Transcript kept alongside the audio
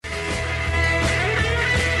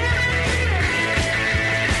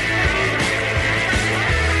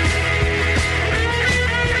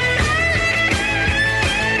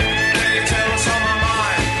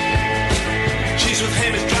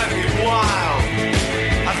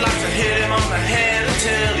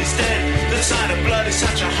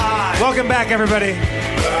Welcome back, everybody.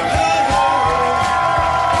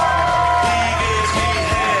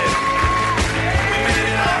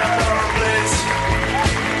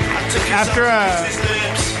 After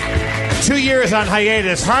 2 years on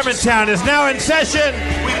hiatus, Harmontown is now in session.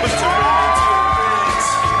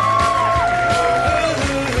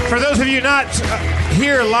 For those of you not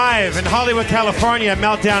here live in Hollywood, California,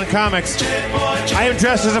 Meltdown Comics, I am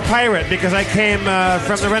dressed as a pirate because I came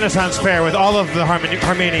from the Renaissance Faire with all of the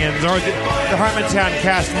Harmonians, or the Harmontown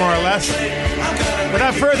cast, more or less.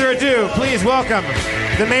 Without further ado, please welcome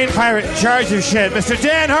the main pirate in charge of shit, Mr.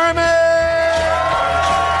 Dan Harmon!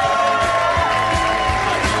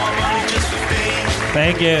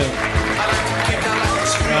 Thank you.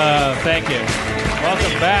 Thank you.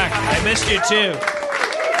 Welcome back. I missed you too.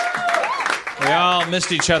 We all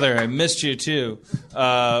missed each other. I missed you too.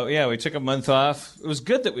 Yeah, we took a month off. It was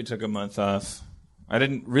good that we took a month off. I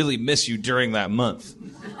didn't really miss you during that month.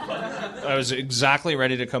 I was exactly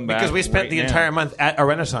ready to come back. Because we spent the entire month at a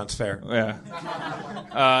Renaissance Fair. Yeah.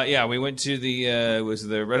 Yeah, we went to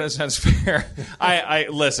the Renaissance Fair. I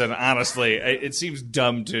listen, honestly, it seems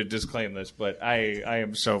dumb to disclaim this, but I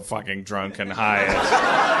am so fucking drunk and high.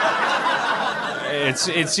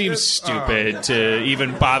 It seems stupid to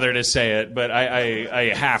even bother to say it, but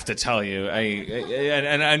I have to tell you,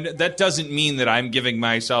 and that doesn't mean that I'm giving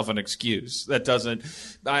myself an excuse. That doesn't.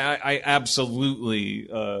 I absolutely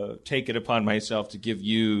take it upon myself to give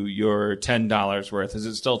you your $10 worth. Is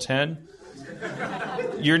it still 10?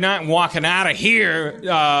 You're not walking out of here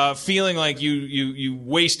feeling like you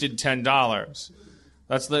wasted $10.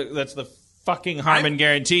 That's the fucking Harmon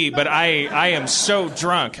guarantee. But I am so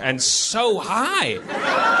drunk and so high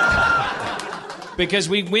because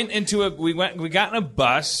we got in a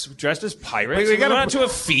bus dressed as pirates. We went out to a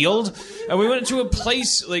field and we went to a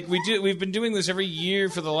place like we've been doing this every year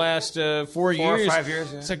for the last 4 years. 4 or 5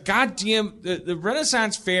 years. Yeah. It's a goddamn the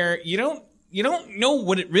Renaissance Fair. You don't know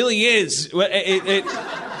what it really is.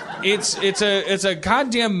 It's a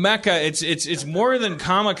goddamn mecca. It's more than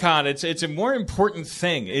Comic-Con. It's a more important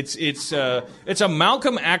thing. It's a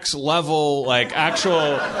Malcolm X level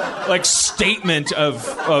actual statement of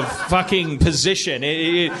fucking position.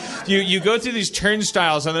 You go through these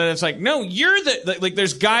turnstiles and then it's like, no, you're the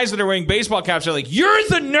there's guys that are wearing baseball caps that are like, you're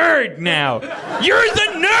the nerd now. You're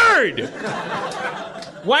the nerd.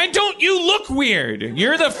 Why don't you look weird?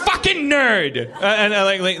 You're the fucking nerd.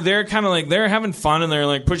 And they're kind of they're having fun and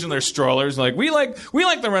they're pushing their strollers. We like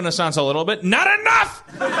the Renaissance a little bit. Not enough.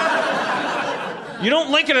 You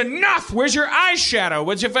don't like it enough. Where's your eyeshadow?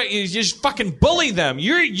 You just fucking bully them.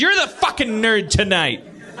 You're the fucking nerd tonight.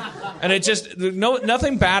 And it just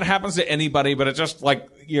nothing bad happens to anybody, but it just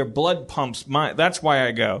your blood pumps. That's why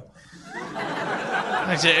I go.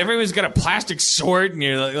 Everyone's got a plastic sword, and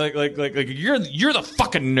you're you're the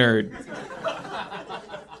fucking nerd.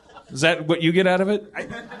 Is that what you get out of it?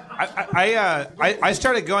 I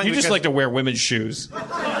started going. You just like to wear women's shoes.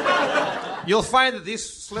 You'll find that these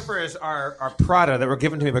slippers are Prada that were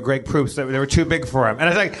given to me by Greg Proops. That they were too big for him, and I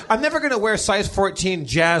was like, I'm never going to wear size 14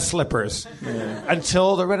 jazz slippers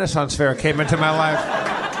until the Renaissance Fair came into my life.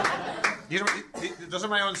 Those are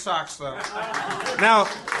my own socks, though. Now.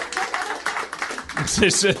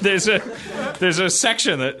 There's a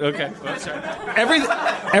section that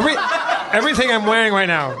everything I'm wearing right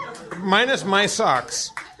now, minus my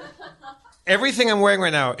socks, everything I'm wearing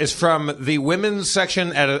right now is from the women's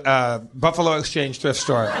section at a Buffalo Exchange thrift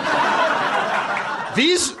store.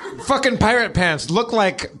 These fucking pirate pants look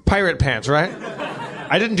like pirate pants, right?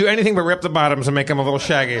 I didn't do anything but rip the bottoms and make them a little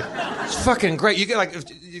shaggy. It's fucking great. You get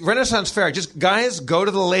Renaissance Fair. Just guys go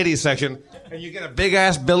to the ladies section and you get a big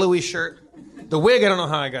ass billowy shirt. The wig, I don't know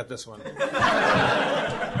how I got this one.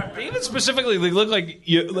 Even specifically, they look like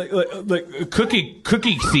you like a cookie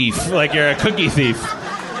thief. Like you're a cookie thief.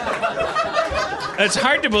 It's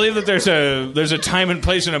hard to believe that there's a time and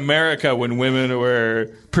place in America when women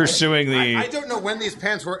were pursuing the. I don't know when these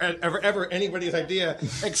pants were ever anybody's idea,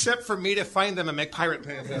 except for me to find them and make pirate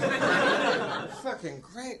pants. Fucking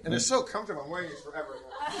great, and they're so comfortable. I'm wearing these forever.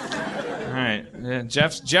 All right, yeah,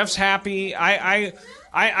 Jeff's happy.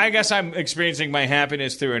 I guess I'm experiencing my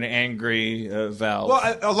happiness through an angry Valve.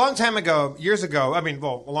 Well, a long time ago,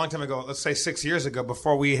 a long time ago, let's say 6 years ago,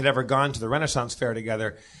 before we had ever gone to the Renaissance Fair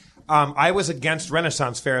together, I was against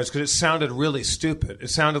Renaissance Fairs because it sounded really stupid. It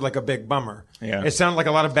sounded like a big bummer. Yeah. It sounded like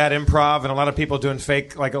a lot of bad improv and a lot of people doing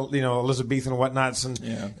fake, Elizabethan whatnots and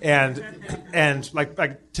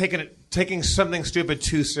taking something stupid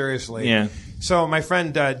too seriously. Yeah. So my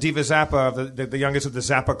friend Diva Zappa, the youngest of the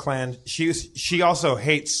Zappa clan, she also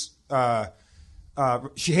hates.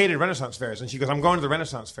 She hated Renaissance fairs, and she goes, "I'm going to the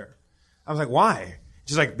Renaissance Fair." I was like, why?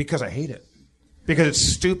 She's like, because I hate it. Because it's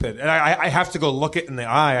stupid. And I have to go look it in the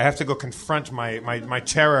eye. I have to go confront my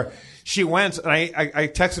terror. She went, and I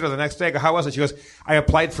texted her the next day. I go, how was it? She goes, I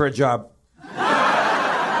applied for a job.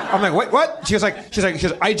 I'm like, what? She goes,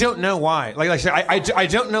 I don't know why. I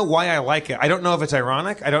don't know why I like it. I don't know if it's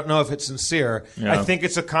ironic. I don't know if it's sincere. Yeah. I think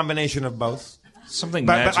it's a combination of both. Something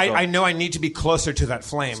magical. But I know I need to be closer to that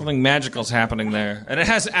flame. Something magical's happening there. And it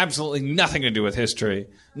has absolutely nothing to do with history.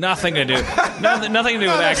 Nothing to do with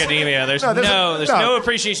academia. There's no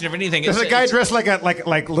appreciation of anything. There's a guy dressed like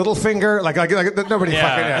Littlefinger, like nobody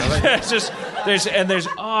fucking knows. It's just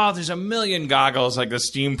there's a million goggles, like the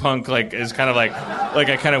steampunk is kind of like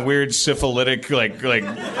a kind of weird syphilitic like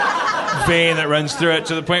vein that runs through it,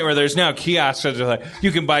 to the point where there's now kiosks that are like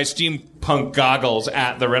you can buy steampunk goggles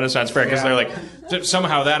at the Renaissance Fair, because they're like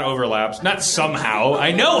somehow that overlaps. Not somehow,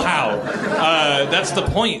 I know how. That's the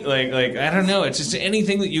point. Like I don't know. It's just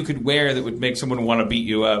anything that you could wear that would make someone want to beat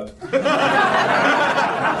you up.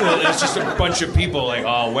 It's just a bunch of people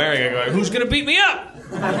all wearing it. Going, who's gonna beat me up?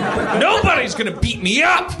 Nobody's gonna beat me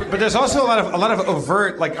up. But there's also a lot of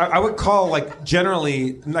overt, I would call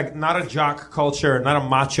generally not a jock culture, not a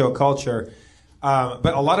macho culture,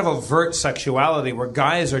 but a lot of overt sexuality where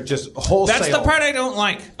guys are just wholesale. That's the part I don't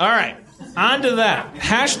like. All right, on to that.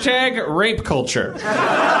 # rape culture.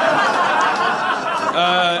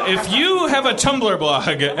 If you have a Tumblr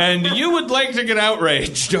blog and you would like to get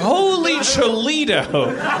outraged, holy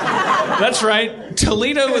Toledo. That's right,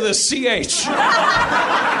 Toledo with a CH.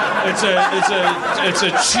 It's a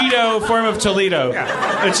Cheeto form of Toledo.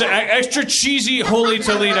 Yeah. It's an extra cheesy, holy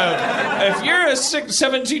Toledo. If you're a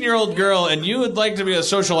 17-year-old girl and you would like to be a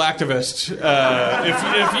social activist,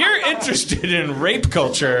 if you're interested in rape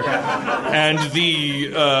culture and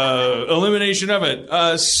the elimination of it,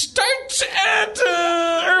 start at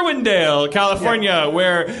Irwindale, California,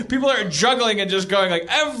 where people are juggling and just going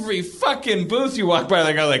every fucking booth you walk by,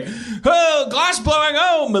 they go oh, glass blowing,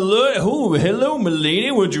 hello,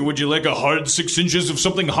 milady, would you like a hard 6 inches of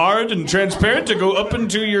something hard and transparent to go up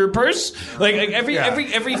into your purse?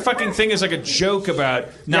 Every fucking thing is like a joke about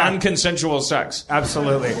non-consensual sex.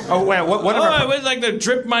 Absolutely. Oh, wait, what I would like to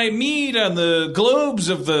drip my meat on the globes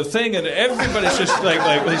of the thing, and everybody's just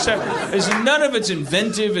none of it's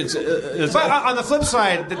inventive. But on the flip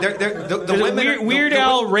side, the women... Weird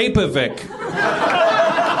Al Rapovic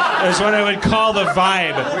is what I would call the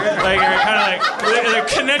vibe. You're kind of they're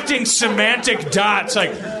connecting semantic dots.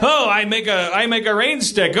 I make a rain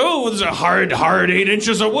stick. Oh, there's a hard 8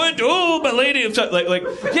 inches of wood. Oh, my lady. You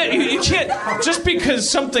can't, just because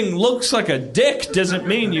something looks like a dick doesn't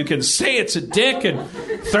mean you can say it's a dick and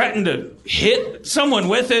threaten to hit someone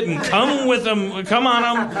with it and come on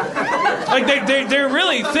them. They're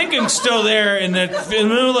really thinking still there in the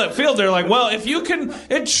middle of that field. They're like, well, if you can,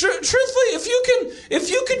 truthfully, if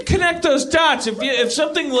you can connect those dots, if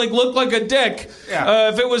something looked like a dick,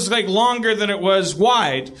 if it was longer than it was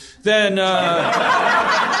wide, then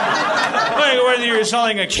whether you're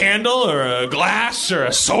selling a candle or a glass or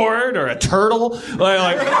a sword or a turtle,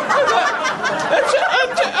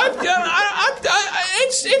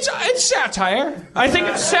 it's satire. I think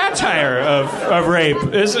it's satire of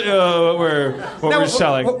rape is what we're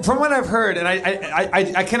selling. From what I've heard, and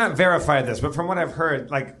I cannot verify this, but from what I've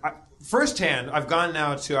heard, firsthand, I've gone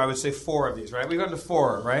now to, I would say, 4 of these, right? We've gone to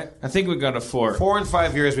 4, right? I think we've gone to 4. 4 in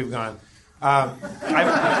 5 years we've gone. There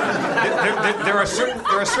are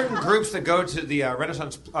certain groups that go to the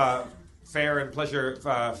Renaissance Fair and Pleasure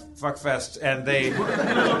Fuckfest, and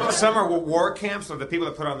some are war camps, or the people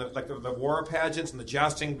that put on the war pageants and the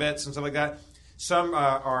jousting bits and stuff like that. Some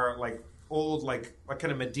are old,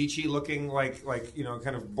 kind of Medici looking,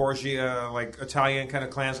 kind of Borgia, Italian kind of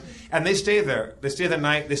clans, and they stay there. They stay the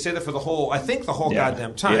night. They stay there for the whole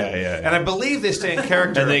goddamn time. Yeah. And I believe they stay in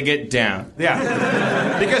character. And they get down.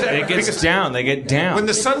 Yeah, because They get down. When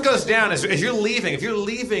the sun goes down, as you're leaving, if you're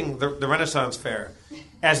leaving the Renaissance Fair,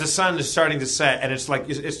 as the sun is starting to set, and it's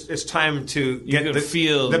time to get you can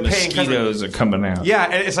feel the mosquitoes are coming out. Yeah,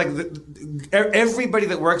 and it's everybody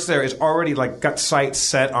that works there is already got sights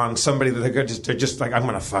set on somebody that they're just I'm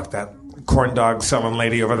gonna fuck that corn dog selling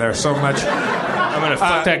lady over there so much. I'm gonna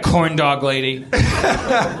fuck that corn dog lady.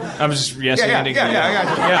 I'm just anding.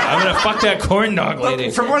 Yeah, I'm gonna fuck that corn dog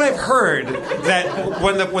lady. From what I've heard, that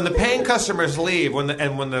when the paying customers leave, when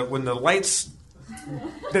the lights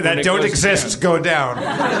that don't exist go down.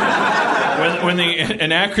 When the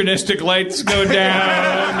anachronistic lights go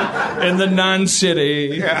down in the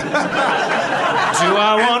non-city. Yeah. Do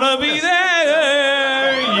I want to be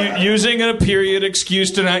there? Using a period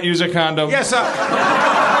excuse to not use a condom. Yes.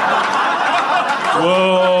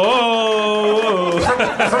 Whoa.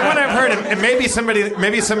 what I've heard, and maybe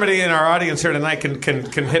somebody in our audience here tonight can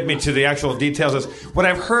hit me to the actual details. Is what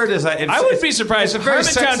I've heard is that I would be surprised. It's a very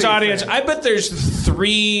Harmontown's audience. thing. I bet there's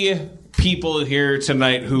 3 people here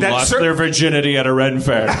tonight who lost their virginity at a Ren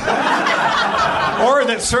Fair. Or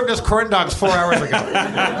that served us corn dogs 4 hours ago.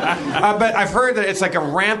 But I've heard that it's like a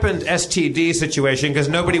rampant STD situation because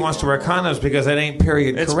nobody wants to wear condoms because it ain't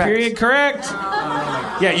period correct. It's period correct.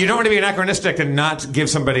 Yeah, you don't want to be anachronistic and not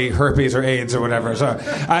give somebody herpes or AIDS or whatever. So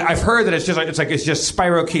I've heard that it's just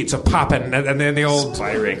spirochetes a popping and then the old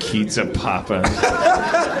spirochetes a popping.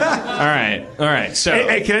 All right. So,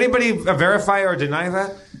 hey, can anybody verify or deny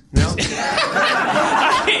that? No.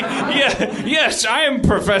 Yes, I am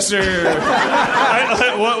Professor.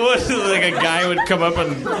 What? Like a guy would come up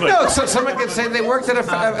and no. So someone could say they worked at a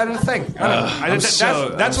thing.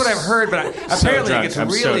 That's what I've heard, but apparently it gets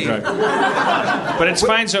really. So drunk. But it's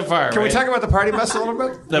fine so far. Can we talk about the party bus a little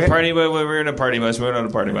bit? The party bus. We're in a party bus. We're on a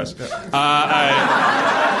party bus.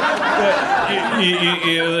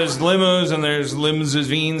 There's limos and there's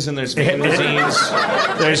limousines and there's limousines.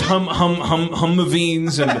 There's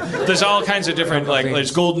hummovines and there's all kinds of different there's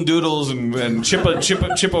golden doodles and Chippewakes.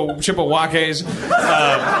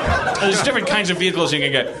 There's different kinds of vehicles you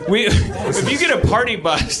can get. If you get a party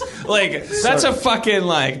bus, that's a fucking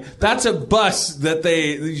that's a bus that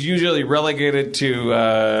they usually relegated to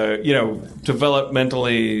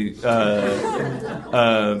developmentally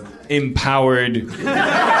empowered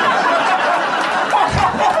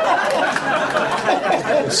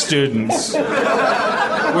students,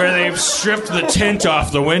 where they've stripped the tint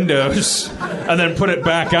off the windows and then put it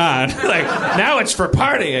back on. Now it's for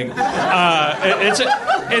partying.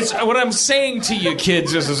 It's what I'm saying to you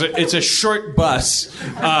kids is it's a short bus,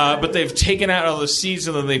 but they've taken out all the seats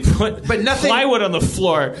and then they put plywood on the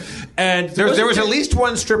floor. And there was at least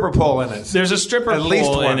one stripper pole in it. There's a stripper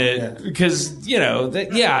pole in it because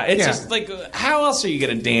it's just how else are you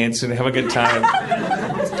gonna dance and have a good time?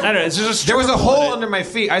 I don't know. It's just there was a hole under my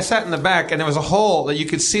feet. I sat in the back and there was a hole that you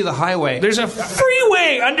could see the highway. There's a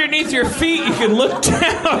freeway underneath your feet. You can look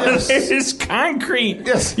down. Yes. It's concrete.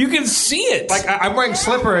 Yes, you can see it. I'm wearing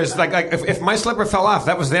slippers. If my slipper fell off,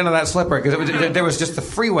 that was the end of that slipper because there was just the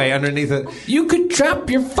freeway underneath it. You could drop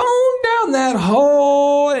your phone down that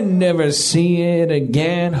hole and never see it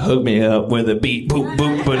again. Hook me up with a beat. Boop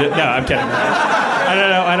boop. No, I'm kidding.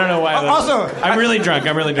 I don't know why. I'm really drunk.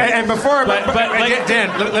 And before,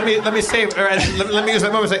 Dan, let me say, let me use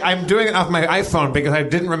that moment. I'm doing it off my iPhone because I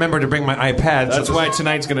didn't remember to bring my iPad. That's why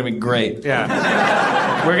tonight's going to be great.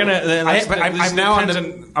 Yeah, we're gonna.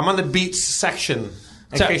 I'm on the beats section.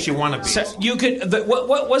 In case you want to beat. So you could.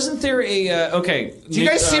 What wasn't there a? Okay. Do you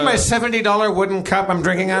guys see my $70 wooden cup I'm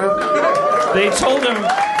drinking out of? They told him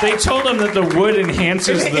that the wood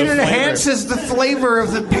enhances the flavor. It enhances the flavor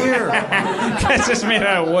of the beer. It's just made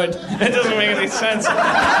out of wood. It doesn't make any sense.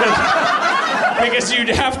 Because you'd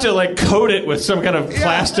have to coat it with some kind of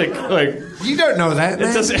plastic You don't know that, man.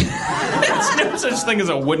 It doesn't. There's no such thing as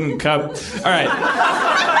a wooden cup. All right.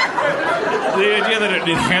 The idea that it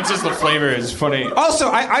enhances the flavor is funny.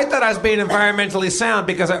 Also, I thought I was being environmentally sound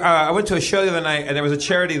because I went to a show the other night and there was a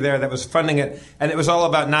charity there that was funding it, and it was all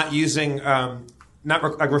about not using,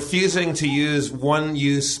 refusing to use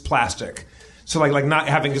one-use plastic. So not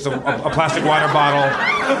having just a plastic water bottle,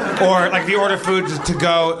 or the order food to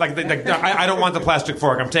go. I don't want the plastic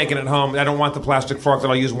fork. I'm taking it home. I don't want the plastic fork that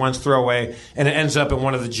I'll use once, throw away, and it ends up in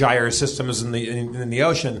one of the gyre systems in the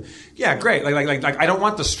ocean. Yeah, great. I don't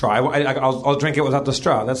want the straw. I'll drink it without the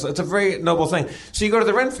straw. That's a very noble thing. So you go to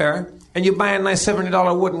the Ren Fair and you buy a nice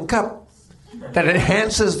 $70 wooden cup that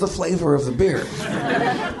enhances the flavor of the beer.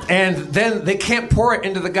 And then they can't pour it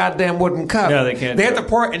into the goddamn wooden cup. No, they can't. They have to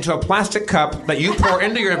pour it into a plastic cup that you pour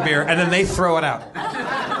into your beer, and then they throw it out.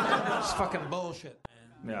 It's fucking bullshit,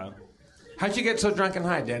 man. Yeah. How'd you get so drunk and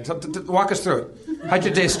high, Dan? Walk us through it. How'd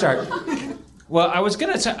your day start? Well, I was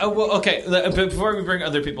going to say... okay, before we bring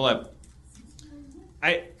other people up,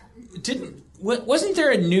 wasn't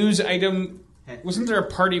there a news item... Wasn't there a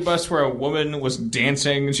party bus where a woman was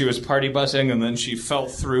dancing and she was party busing and then she fell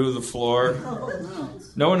through the floor?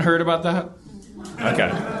 No one heard about that? Okay.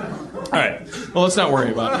 All right. Well, let's not worry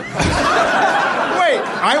about it. Wait,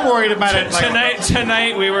 I'm worried about it.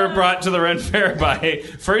 Tonight we were brought to the Ren Fair by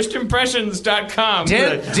firstimpressions.com.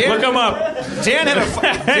 Look them up. Dan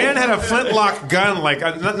had a flintlock gun,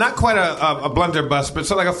 not quite a blunderbuss, but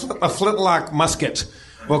a flintlock musket,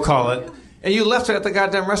 we'll call it. And you left it at the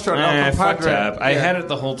goddamn restaurant. El fucked Compadre. up. I had it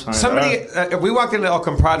the whole time. Somebody, we walked into El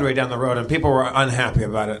Compadre down the road, and people were unhappy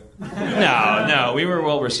about it. No, we were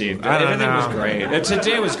well received. Everything was great.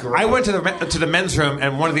 Today was great. I went to the men's room,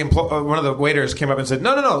 and one of the waiters came up and said,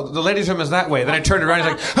 "No, the ladies' room is that way." Then I turned around,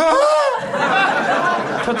 and he's like,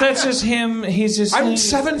 "Ah!" But that's just him. He's just. I'm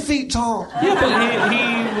 7 feet tall. Yeah,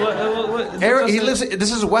 but he lives.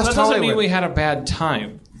 This is West Hollywood. That doesn't mean we had a bad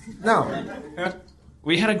time. No.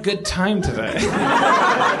 We had a good time today.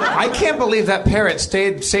 I can't believe that parrot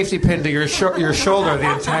stayed safety pinned to your shoulder the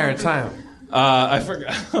entire time. I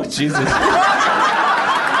forgot. Oh, Jesus.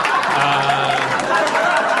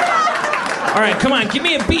 All right, come on, give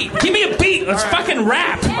me a beat. Give me a beat. Let's fucking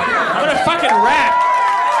rap. I'm gonna fucking rap.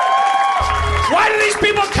 Why do these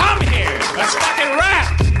people come here? Let's fucking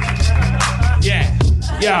rap.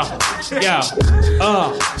 Yeah.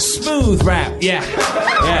 Smooth rap. Yeah.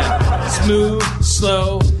 Smooth,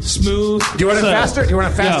 slow, smooth. Do you want it faster? Do you want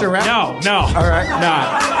a faster rap? No. All right.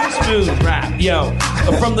 Nah. Smooth rap. Yo.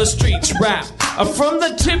 From the streets rap. From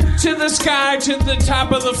the tip to the sky to the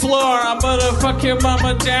top of the floor. I'm gonna fuck your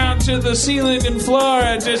mama down to the ceiling and floor.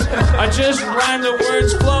 I just rhyme the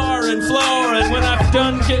words floor. And when I'm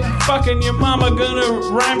done fucking your mama, gonna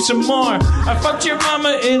rhyme some more. I fucked your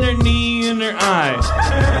mama in her knee and her eye.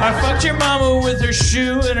 I fucked your mama with her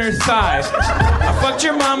shoe and her thigh. I fucked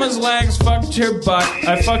your mama's legs, fucked her butt.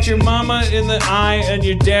 I fucked your mama in the eye, and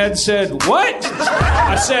your dad said, "What?"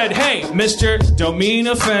 I said, "Hey, mister, don't mean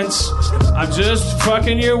offense. I'm just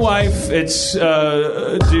fucking your wife. It's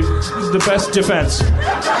the best defense."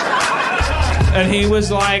 And he was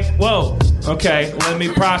like, "Whoa, okay, let me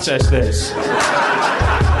process this."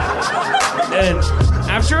 And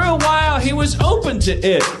after a while, he was open to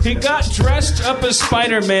it. He got dressed up as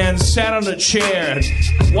Spider-Man, sat on a chair,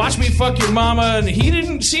 and watched me fuck your mama, and he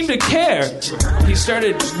didn't seem to care. He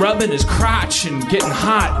started rubbing his crotch and getting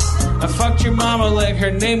hot. I fucked your mama like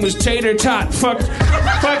her name was Tater Tot. Fucked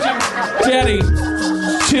your daddy,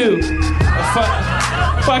 too.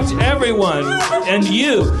 I fucked everyone, and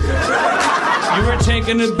you. You were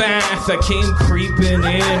taking a bath. I came creeping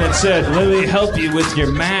in and said, "Let me help you with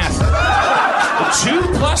your math. 2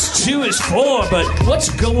 + 2 is 4, but what's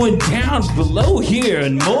going down below here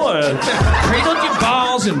and more? Cradle your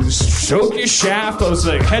balls and stroke your shaft." I was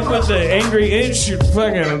like, head with the angry itch, you're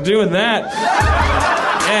fucking doing that.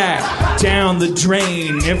 Yeah, down the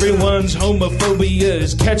drain. Everyone's homophobia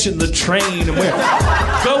is catching the train, and we're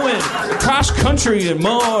going cross country and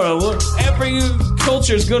more. Every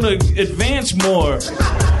culture's gonna advance more.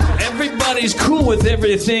 Everybody's cool with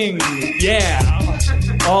everything. Yeah,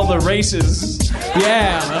 all the races.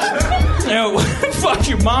 Yeah. Fuck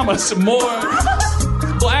your mama some more.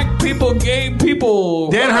 Black people, gay people.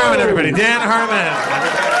 Dan Harmon, everybody. Dan Harmon.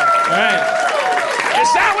 All right.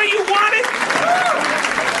 Is that what you wanted?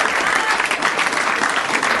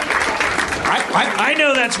 I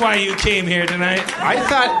know that's why you came here tonight.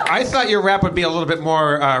 I thought your rap would be a little bit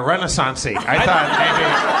more Renaissance-y.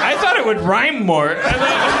 I thought it would rhyme more.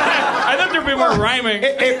 I thought there'd be more rhyming.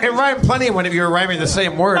 It rhymed plenty when you were rhyming the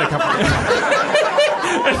same word a couple of times.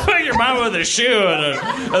 I put your mama with a shoe,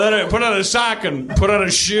 and then I put on a sock and put on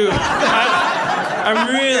a shoe. I'm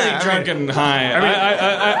really drunk and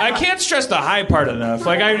high. I can't stress the high part enough.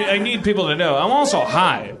 Like I need people to know I'm also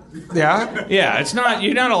high. Yeah? Yeah, it's not.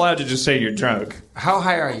 You're not allowed to just say you're drunk. How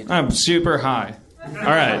high are you? I'm super high. All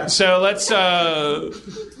right, so let's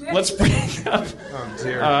bring up. Oh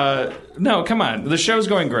dear. No, come on. The show's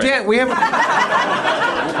going great. Dan, we haven't.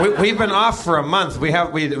 We've been off for a month. No,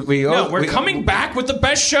 we're coming back with the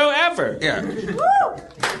best show ever. Yeah.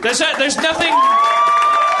 There's nothing.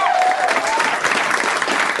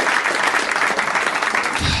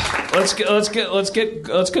 Let's get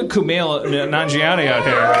Kumail Nanjiani out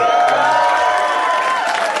here.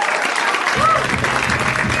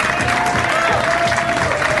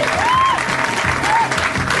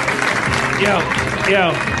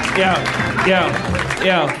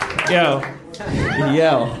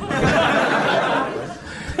 Yo.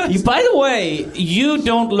 By the way, you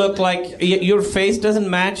don't look like your face doesn't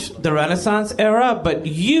match the Renaissance era, but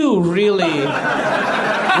you really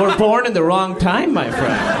were born in the wrong time, my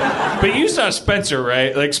friend. But you saw Spencer,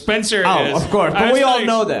 right? Like Spencer. Oh, of course. But we all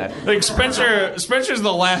know that. Like Spencer's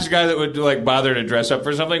the last guy that would like bother to dress up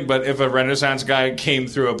for something. But if a Renaissance guy came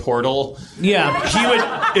through a portal, yeah, he would.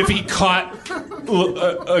 If he caught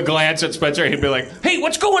a glance at Spencer, he'd be like, "Hey,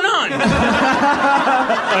 what's going on?" A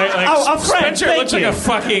friend, Spencer looks like a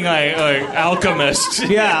fucking like alchemist.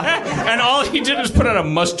 Yeah, and all he did was put on a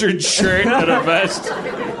mustard shirt and a vest.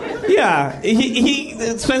 Yeah,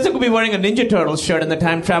 Spencer could be wearing a Ninja Turtles shirt, and the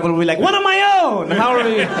time traveler will be like, "One of my own." How are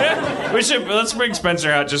we? Let's bring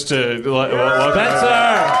Spencer out just to. Spencer.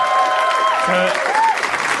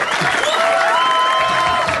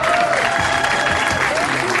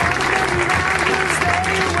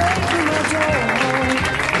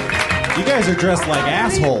 You guys are dressed like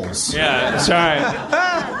assholes. Yeah, sorry.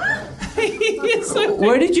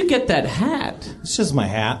 Where did you get that hat? It's just my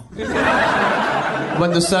hat.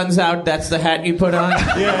 When the sun's out, that's the hat you put on?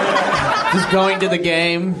 Yeah. Just going to the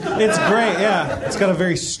game? It's great, yeah. It's got a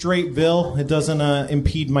very straight bill. It doesn't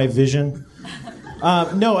impede my vision.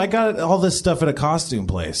 No, I got all this stuff at a costume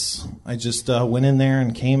place. I just went in there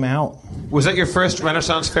and came out. Was that your first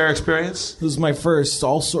Renaissance Fair experience? It was my first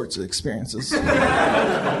all sorts of experiences.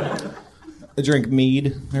 I drank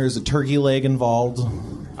mead. There was a turkey leg involved.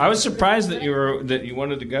 I was surprised that you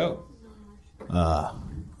wanted to go.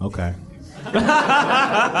 Okay.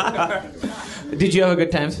 Did you have a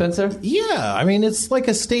good time, Spencer? Yeah, I mean, it's like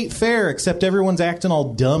a state fair, except everyone's acting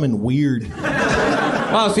all dumb and weird.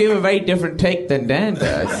 Oh, so you have a very different take than Dan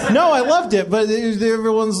does. No, I loved it, but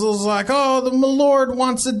everyone's like, oh, the Milord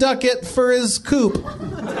wants a ducat for his coop.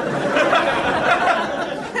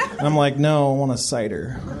 I'm like, no, I want a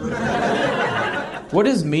cider. What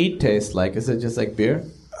does mead taste like? Is it just like beer?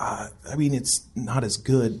 I mean, it's not as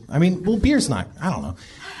good. I mean, well, beer's not. I don't know.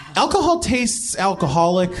 Alcohol tastes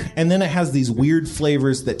alcoholic, and then it has these weird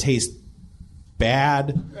flavors that taste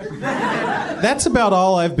bad. That's about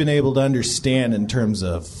all I've been able to understand in terms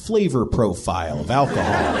of flavor profile of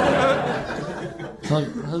alcohol.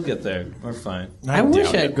 He'll get there. We're fine. I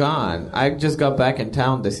wish I'd gone. I just got back in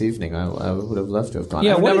town this evening. I would have loved to have gone.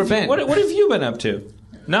 Yeah, I've never been. What have you been up to?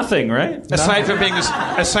 Nothing, right? Aside from being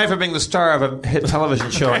the star of a hit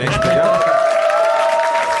television show on HBO.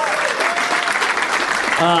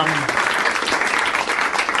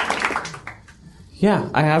 Yeah,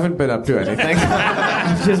 I haven't been up to anything.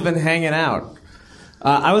 I've just been hanging out.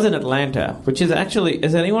 I was in Atlanta, which is actually...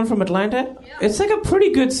 Is anyone from Atlanta? Yeah. It's like a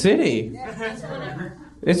pretty good city. Yeah, it's whatever.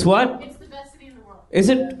 It's what? It's the best city in the world. Is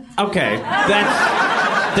it? Okay,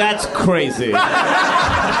 that's crazy. Yeah,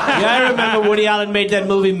 I remember Woody Allen made that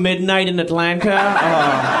movie Midnight in Atlanta.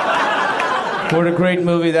 Oh, what a great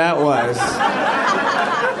movie that was.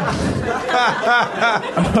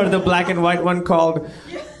 Or the black and white one called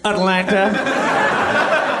Atlanta.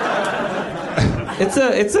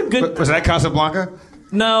 It's a good... Was that Casablanca?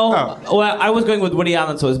 No. Oh. Well, I was going with Woody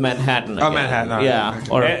Allen, so it was Manhattan again. Oh, Manhattan. Oh, yeah.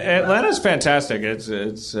 okay. Or, Atlanta's fantastic. It's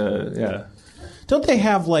yeah. Don't they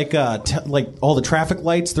have like all the traffic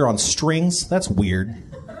lights? They're on strings. That's weird.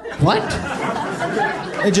 what?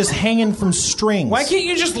 They're just hanging from strings. Why can't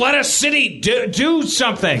you just let a city do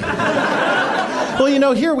something? Well, you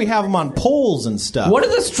know, here we have them on poles and stuff. What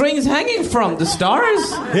are the strings hanging from? The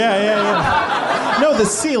stars? Yeah. No, the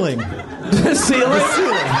ceiling. The ceiling?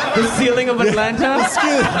 The ceiling of Atlanta?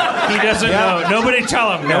 He doesn't know. Nobody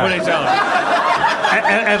tell him. Nobody tell him.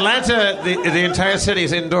 Atlanta, the entire city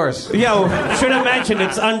is indoors. Yo, should have mentioned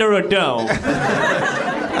it's under a dome.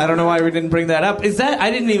 I don't know why we didn't bring that up. Is that... I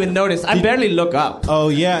didn't even notice. I barely look up. Oh,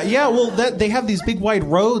 yeah. Yeah, well, they have these big wide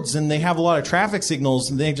roads, and they have a lot of traffic signals,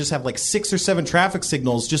 and they just have like 6 or 7 traffic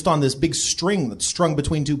signals just on this big string that's strung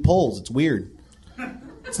between 2 poles. It's weird.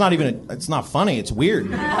 It's not even... it's not funny. It's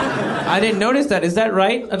weird. I didn't notice that. Is that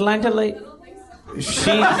right, Atlanta Lake?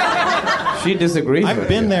 She disagrees with I've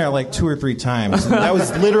been there like 2 or 3 times. And that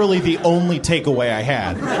was literally the only takeaway I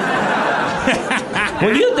had.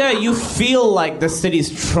 When you're there, you feel like the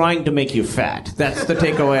city's trying to make you fat. That's the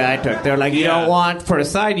takeaway I took. They're like, you don't want for a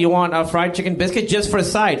side, you want a fried chicken biscuit just for a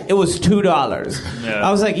side. It was $2. Yeah. I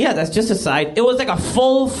was like, yeah, that's just a side. It was like a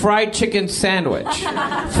full fried chicken sandwich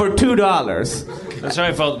for $2. That's how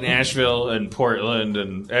I felt in Nashville and Portland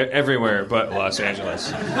and everywhere but Los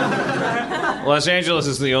Angeles. Los Angeles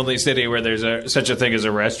is the only city where there's such a thing as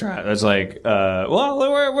a restaurant. That's like, well,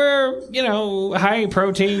 we're high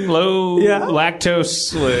protein, low lactose.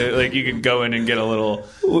 Like you could go in and get a little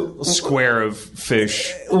square of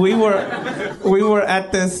fish. We were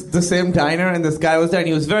at the same diner, and this guy was there, and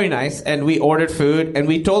he was very nice, and we ordered food, and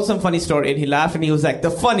we told some funny story, and he laughed, and he was like,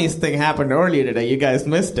 the funniest thing happened earlier today. You guys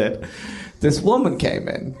missed it. This woman came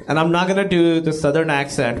in, and I'm not gonna do the southern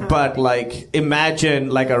accent, but like imagine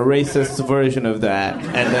like a racist version of that,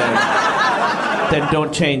 and then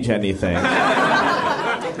don't change anything.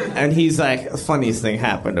 And he's like, the funniest thing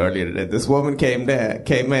happened earlier today. This woman came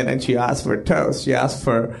in, and she asked for toast. She asked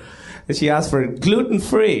for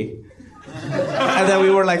gluten-free. And then we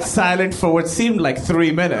were like silent for what seemed like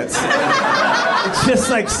 3 minutes. Just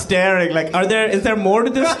like staring, like, is there more to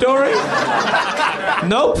this story?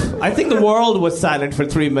 Nope. I think the world was silent for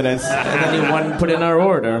 3 minutes, and then he went and put in our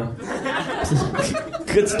order.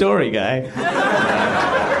 Good story, guy.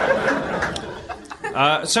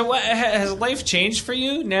 So what, has life changed for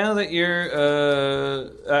you now that you're,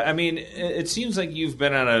 I mean, it seems like you've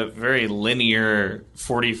been on a very linear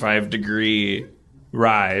 45-degree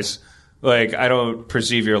rise. Like, I don't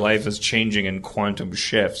perceive your life as changing in quantum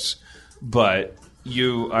shifts, but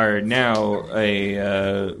you are now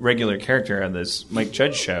a regular character on this Mike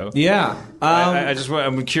Judge show. Yeah.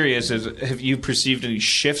 I'm curious, have you perceived any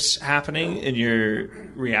shifts happening in your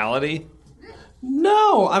reality?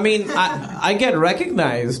 No, I mean, I get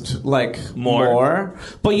recognized, like, more.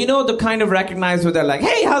 But you know the kind of recognized where they're like,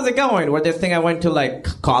 hey, how's it going? Where they think I went to, like,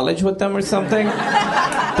 college with them or something.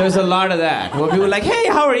 There's a lot of that. Where people are like, hey,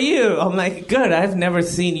 how are you? I'm like, good, I've never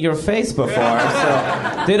seen your face before.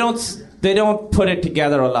 So they don't put it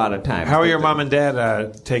together a lot of times. How are your mom and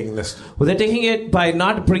dad taking this? Well, they're taking it by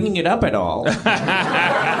not bringing it up at all.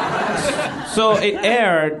 So it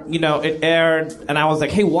aired, and I was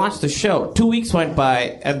like, hey, watch the show. 2 weeks went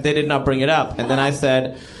by, and they did not bring it up. And then I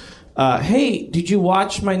said, hey, did you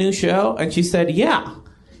watch my new show? And she said, yeah.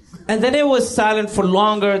 And then it was silent for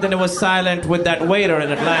longer than it was silent with that waiter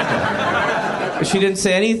in Atlanta. She didn't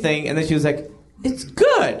say anything, and then she was like, it's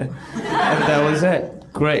good. And that was it.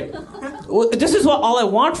 Great. This is all I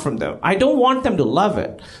want from them. I don't want them to love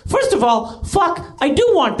it. First of all, I do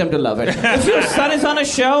want them to love it. If your son is on a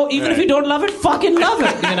show, even if you don't love it, fucking love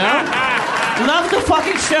it, you know? Love the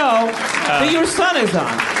fucking show that your son is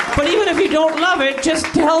on. But even if you don't love it, just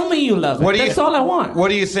tell me you love it. That's all I want. What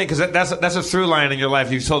do you think? Because that's a through line in your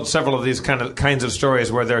life. You've told several of these kinds of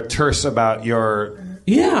stories where they're terse about your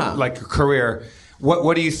career.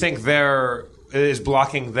 What do you think is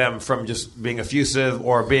blocking them from just being effusive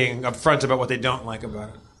or being upfront about what they don't like about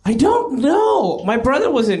it? I don't know. My brother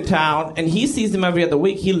was in town, and he sees them every other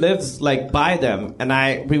week. He lives, like, by them.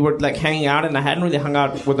 And we were, like, hanging out, and I hadn't really hung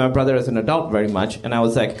out with my brother as an adult very much. And I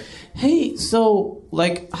was like, hey, so,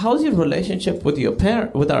 like, how's your relationship with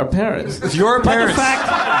with our parents? With your parents? But the fact...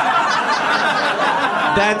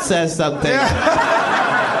 that says something.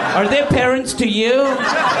 Yeah. Are they parents to you?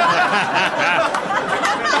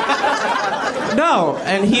 No,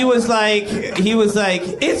 and he was like,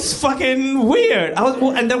 it's fucking weird.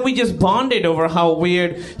 And then we just bonded over how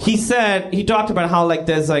weird. He talked about how, like,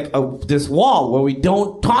 there's like this wall where we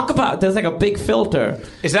don't talk about. There's like a big filter.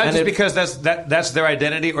 Is that just because that's their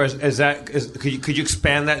identity, or could you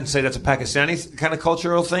expand that and say that's a Pakistani kind of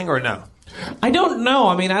cultural thing, or no? I don't know.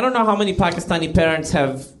 I mean, I don't know how many Pakistani parents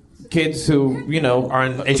have kids who, are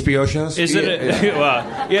on HBO shows. Is it?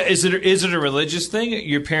 Is it a religious thing?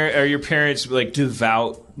 Are your parents like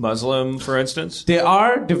devout Muslim, for instance? They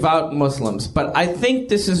are devout Muslims, but I think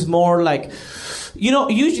this is more like,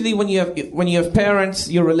 usually when you have parents,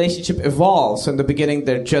 your relationship evolves. In the beginning,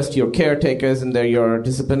 they're just your caretakers and they're your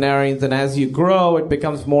disciplinarians, and as you grow, it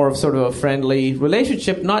becomes more of sort of a friendly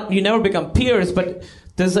relationship. You never become peers, but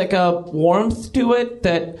there's like a warmth to it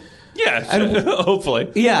that. Yeah, hopefully.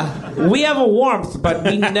 Yeah, we have a warmth, but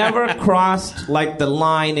we never crossed like the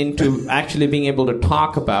line into actually being able to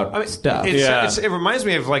talk about stuff. It reminds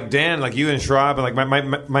me of like Dan, like you and Schraub, and like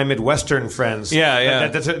my Midwestern friends.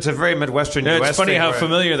 Yeah. It's a very Midwestern. US it's funny how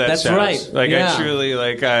familiar that sounds. That's right. Like I truly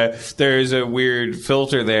there's a weird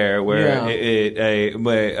filter there where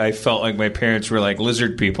I felt like my parents were like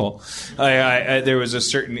lizard people. There was a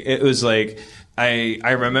certain. It was like.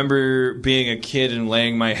 I remember being a kid and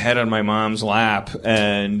laying my head on my mom's lap,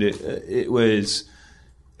 and it was,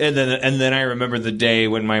 and then I remember the day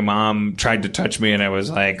when my mom tried to touch me, and I was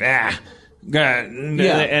like, God. And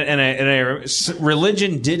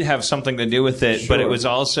religion did have something to do with it, sure. But it was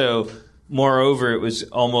also, moreover, it was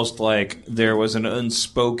almost like there was an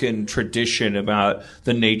unspoken tradition about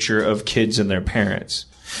the nature of kids and their parents.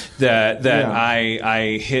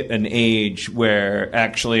 I hit an age where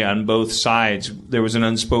actually on both sides there was an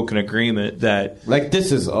unspoken agreement that like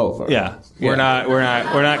this is over. Yeah. We're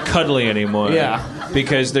not cuddly anymore. Yeah.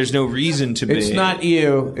 Because there's no reason to be. It's not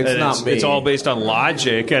you. It's not me. It's all based on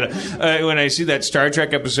logic. And when I see that Star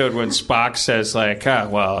Trek episode when Spock says like,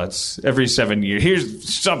 it's every 7 years.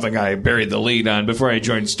 Here's something I buried the lead on before I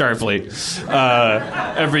joined Starfleet.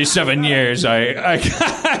 Every 7 years, I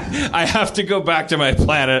have to go back to my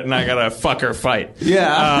planet and I gotta fuck or fight. Yeah.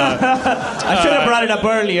 I should have brought it up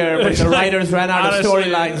earlier, but the writers ran out of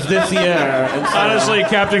storylines this year. Honestly,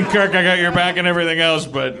 Captain Kirk, I got your back and everything else,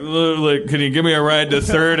 but can you give me a ride to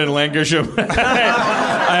third in Lancashire?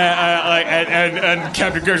 And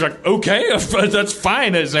Captain Kirk's like, okay, that's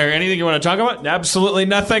fine. Is there anything you want to talk about? Absolutely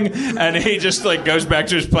nothing. And he just like goes back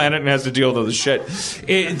to his planet and has to deal with all the shit.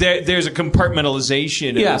 There's a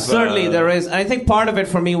compartmentalization. Yeah, of, certainly there is. I think part of it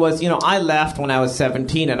for me was, I left when I was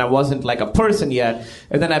 17 and I wasn't like a person yet.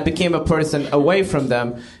 And then I became a person away from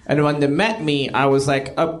them. And when they met me, I was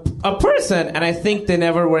like a person. And I think they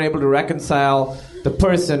never were able to reconcile the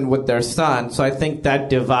person with their son. So I think that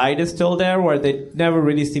divide is still there, where they never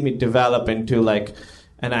really see me develop into like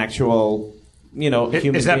an actual,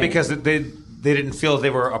 human Is that being. because they didn't feel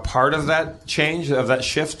they were a part of that change, of that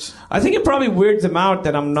shift? I think it probably weirds them out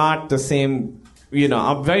that I'm not the same.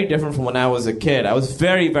 I'm very different from when I was a kid. I was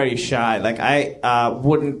very, very shy. Like I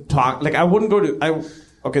wouldn't talk. Like I wouldn't go to.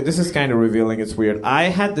 Okay, this is kind of revealing. It's weird. I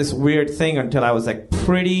had this weird thing until I was like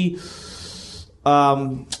pretty.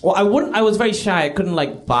 I was very shy. I couldn't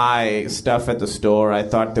like buy stuff at the store. I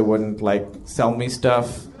thought they wouldn't like sell me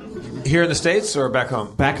stuff. Here in the States or back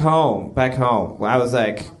home? Back home. I was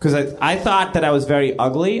like, because I thought that I was very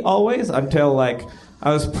ugly always until like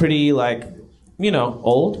I was pretty like,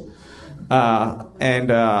 old. So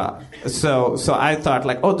I thought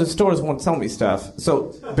like, the stores won't sell me stuff.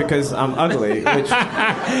 So because I'm ugly, which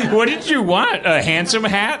what did you want? A handsome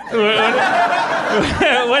hat?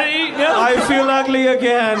 What did you? No. I feel ugly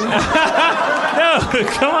again. No,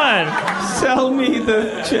 come on. Sell me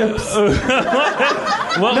the chips.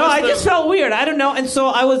 I just felt weird. I don't know. And so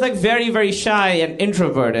I was like very, very shy and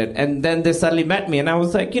introverted. And then they suddenly met me, and I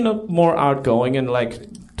was like, more outgoing and like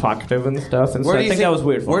talkative and stuff. And so I think that was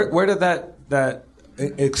weird for me. Where did that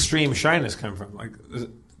extreme shyness come from? Like,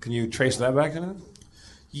 can you trace that back to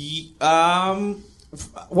it?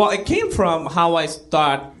 Well, it came from how I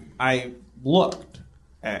thought I looked.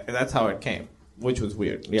 That's how it came, which was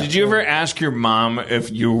weird. Yeah. Did you ever ask your mom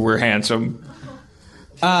if you were handsome?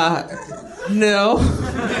 No.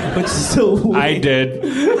 Which is so weird. I did.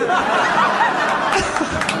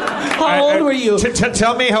 How old were you?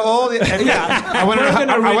 Tell me how old. Yeah, I want to know.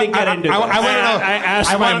 I want to know. I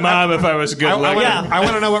asked my mom if I was good looking. I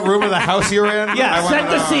want to know what room of the house you were in. Yeah,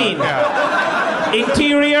 set the scene. Yeah.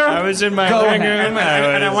 Interior. I was in my living room,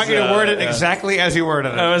 and I want you to word it exactly as you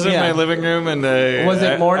worded it. I was in my living room, and was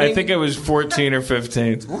it morning? I think I was 14 or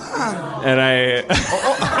 15. Wow. And I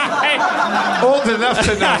old enough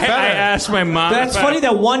to know better. I asked my mom. That's funny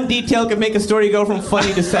that one detail can make a story go from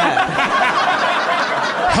funny to sad.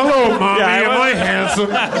 Hello, Mommy. Am I handsome?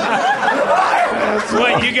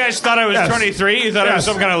 What, you guys thought I was 23? You thought I was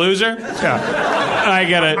some kind of loser? Yeah. I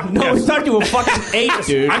get it. No, we thought you were fucking 8,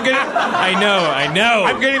 dude. I know.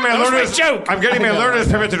 I'm getting my learner's joke. I'm getting my learner's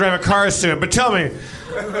permit to drive a car soon. But tell me,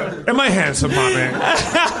 am I handsome, Mommy?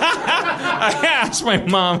 I asked my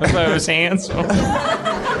mom if I was handsome.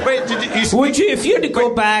 Wait, would you, if you had to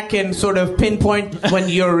go back and sort of pinpoint when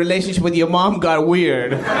your relationship with your mom got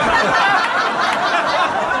weird?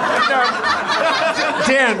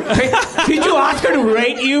 Dan, did you ask her to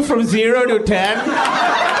rate you from 0 to 10?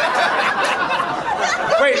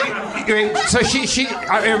 Wait. So she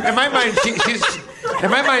in my mind,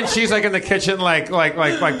 she's like in the kitchen, like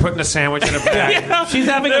putting a sandwich in a bag. Yeah. She's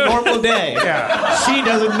having a normal day. Yeah. She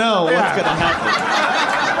doesn't know what's going to happen.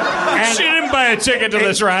 And she didn't buy a ticket to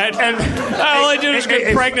this ride. And all I did was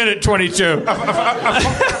get pregnant at 22.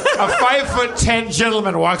 A 5'10"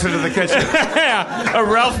 gentleman walks into the kitchen. Yeah, a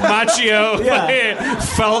Ralph Macchio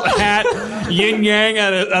felt hat, yin yang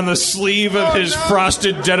on the sleeve of his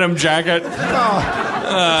frosted denim jacket. Mom,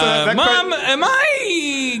 am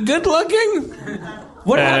I good looking?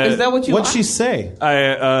 What is that? What you? What'd she say?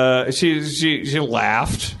 She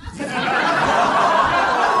laughed.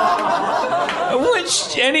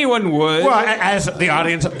 Which anyone would. Well, as the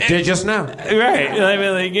audience did just now. Right. I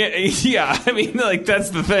mean, like, yeah. I mean, like,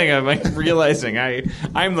 that's the thing. I'm like realizing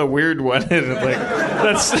I'm the weird one. And like,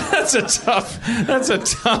 that's a tough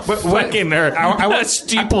fucking I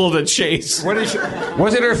steeple to chase. What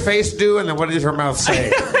did her face do, and then what did her mouth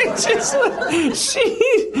say?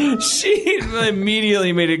 She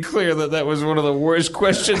immediately made it clear that was one of the worst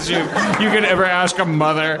questions you could ever ask a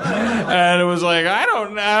mother, and it was like, I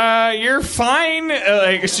don't. You're fine.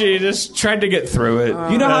 Like, she just tried to get through it.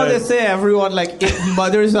 You know how they say everyone, like, in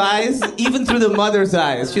mother's eyes? Even through the mother's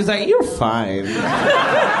eyes. She's like, you're fine.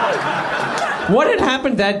 What had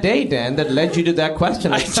happened that day, Dan, that led you to that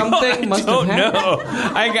question? Like, something must have happened.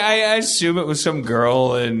 I don't know. I assume it was some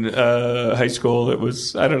girl in high school that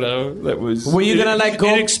was, I don't know, that was... Were you going to,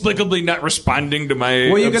 go... inexplicably not responding to my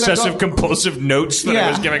obsessive-compulsive notes that I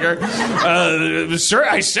was giving her? Sir,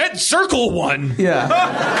 I said circle one. Yeah.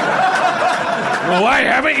 Well, why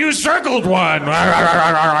haven't you circled one?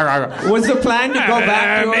 Was the plan to go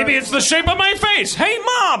back to her... Maybe it's the shape of my face. Hey,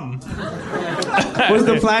 Mom! Was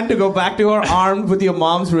the plan to go back to her armed with your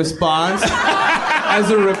mom's response as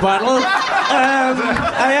a rebuttal?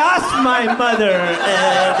 I asked my mother,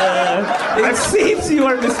 and it seems you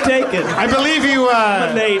are mistaken. I believe you,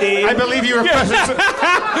 lady. I believe you were present.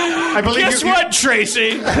 I believe Guess what,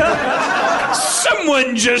 Tracy?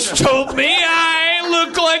 Someone just told me I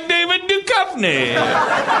look like David Duchovny.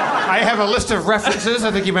 I have a list of references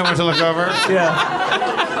I think you might want to look over.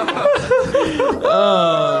 Yeah.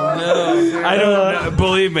 Oh, no. I don't...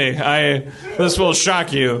 Believe me, this will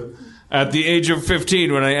shock you. At the age of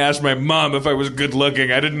 15, when I asked my mom if I was good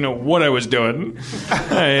looking, I didn't know what I was doing.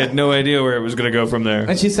 I had no idea where it was going to go from there.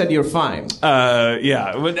 And she said, you're fine.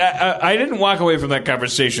 Yeah. But I didn't walk away from that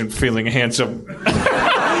conversation feeling handsome.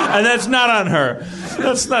 And that's not on her.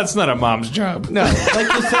 That's not a mom's job. No,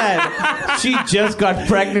 like you said, she just got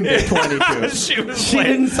pregnant at 22. she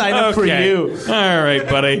didn't sign up for you. All right,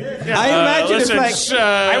 buddy. I imagine listen,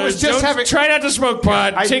 I was just try not to smoke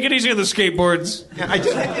pot. Take it easy on the skateboards.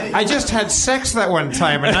 I just had sex that one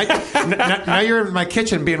time, and now you're in my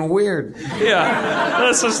kitchen being weird. Yeah,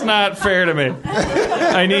 this is not fair to me.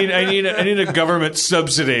 I need a government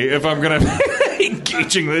subsidy if I'm gonna be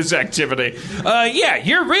engaging this activity. Yeah,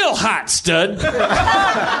 you're real hot, stud.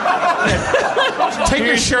 Take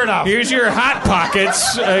your shirt off. Here's your hot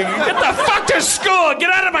pockets. Get the fuck to school. Get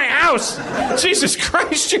out of my house. Jesus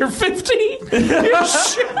Christ, you're 15. You're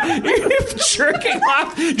jerking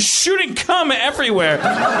off, shooting cum everywhere.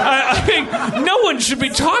 I mean, no one should be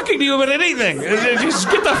talking to you about anything. Just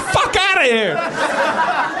get the fuck out of here.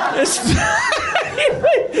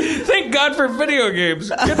 Thank God for video games.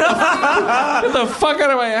 Get the fuck out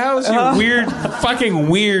of my house, you fucking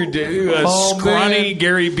weird, scrawny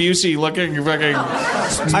Gary Busey looking fucking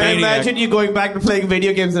maniac. I imagine you going back to playing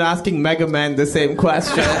video games and asking Mega Man the same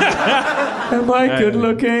question. Am I good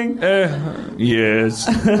looking? Yes.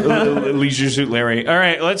 Leisure Suit Larry. All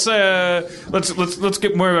right, let's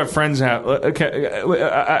get more of our friends out. Okay.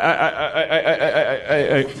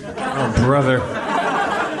 Oh, brother.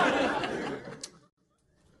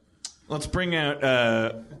 Let's bring out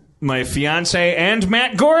my fiance and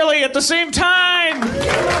Matt Gourley at the same time.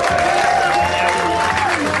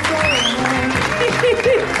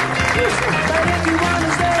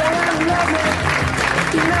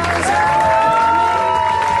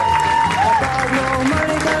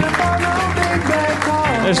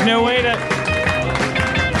 There's no way to...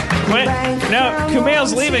 What? No,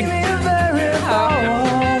 Kumail's leaving.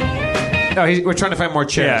 No, we're trying to find more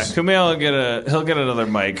chairs. Yeah, Kumail he'll get another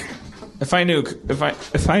mic. If I know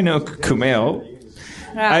Kumail,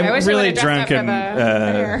 I'm really drunk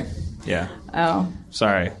and yeah. Oh,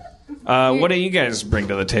 sorry. What do you guys bring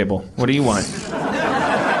to the table? What do you want?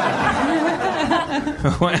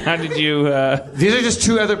 How did you? These are just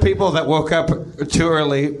two other people that woke up too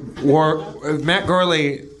early. Matt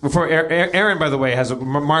Gourley, before Erin, by the way, has a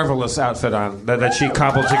marvelous outfit on that she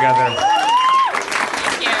cobbled together.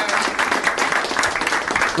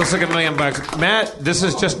 Looks like $1 million. Matt, this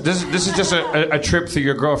is just a trip through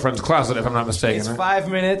your girlfriend's closet, if I'm not mistaken. It's 5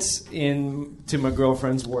 minutes into my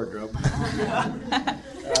girlfriend's wardrobe.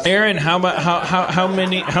 Erin, how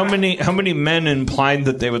many men implied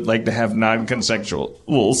that they would like to have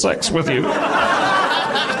non-consensual sex with you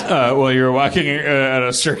while you were walking on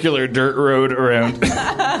a circular dirt road around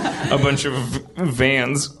a bunch of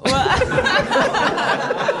vans?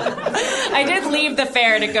 I did leave the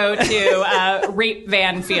fair to go to Rape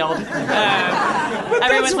Van Field.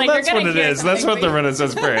 Everyone's like, that's what it is. That's what the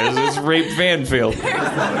Renaissance Faire is. It's Rape Van Field.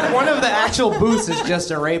 One of the actual booths is just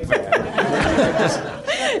a rape van.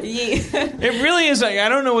 It really is. Like, I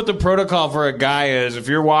don't know what the protocol for a guy is if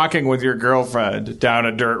you're walking with your girlfriend down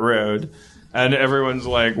a dirt road and everyone's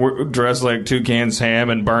like dressed like Toucan's Ham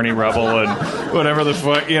and Barney Rubble and whatever the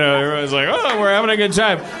fuck, everyone's like, oh, we're having a good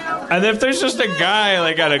time. And if there's just a guy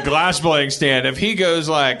like at a glass blowing stand, if he goes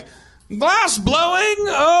like, Glass blowing?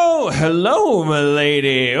 Oh, hello,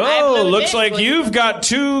 milady. Oh, looks like you've got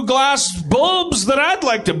 2 glass bulbs that I'd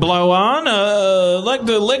like to blow on. Like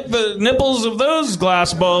to lick the nipples of those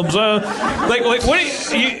glass bulbs. Like what?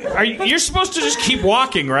 You're supposed to just keep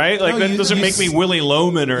walking, right? Like that doesn't make me Willy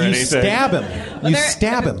Loman or anything. You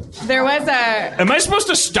stab him. There was a. Am I supposed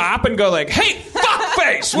to stop and go like, "Hey,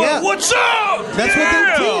 fuckface, Yeah. what's up?" That's what they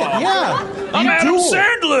did. Yeah. I'm Adam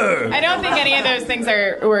Sandler. I don't think any of those things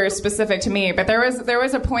were specific to me, but there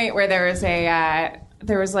was a point where there was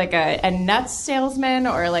like a nuts salesman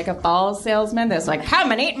or like a balls salesman that's like,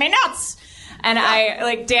 "Come and eat my nuts," and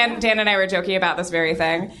Dan and I were joking about this very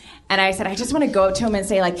thing. And I said, I just want to go up to him and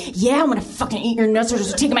say, like, yeah, I'm going to fucking eat your nuts. Or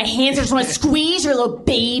just take my hands. I just want to squeeze your little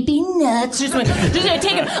baby nuts. Just want to take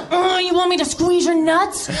them. Oh, you want me to squeeze your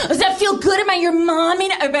nuts? Does that feel good? Am I your mommy?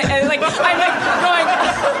 I'm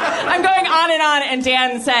going on and on. And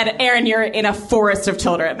Dan said, Aaron, you're in a forest of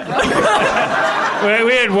children. We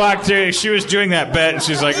had walked through. She was doing that bet. And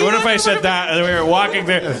she's like, what if I said that? And we were walking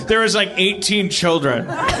there. There was like 18 children.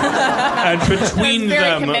 And between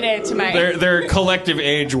them, committed to my... their collective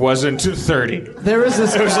age wasn't 30. There was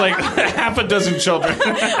this. It was like half a dozen children.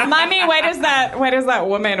 Mommy, why does that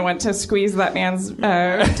woman want to squeeze that man's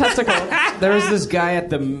testicle? There was this guy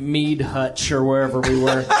at the Mead Hutch or wherever we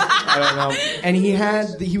were. I don't know. And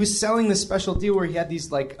he was selling this special deal where he had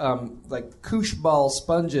these like koosh ball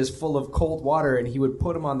sponges full of cold water, and he would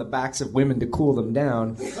put them on the backs of women to cool them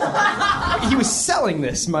down. He was selling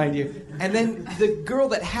this, mind you. And then the girl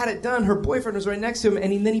that had it done, her boyfriend was right next to him,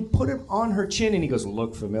 and then he put it on her chin, and he goes,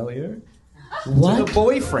 "Look familiar?" What? To the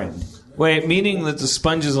boyfriend. Wait, meaning that the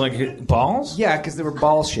sponge is like balls? Yeah, because they were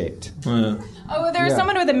ball-shaped. Oh, there was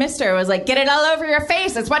someone with a mister who was like, "Get it all over your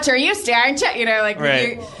face. It's what you're used to, aren't you?" You know, like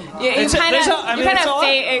right. you kind of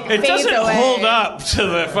It doesn't away. hold up to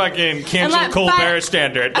the fucking cancel Colbert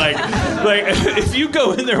standard. Like if you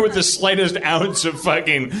go in there with the slightest ounce of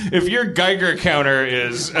fucking, if your Geiger counter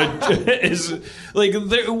is like,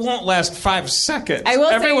 it won't last 5 seconds.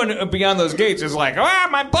 Everyone beyond those gates is like,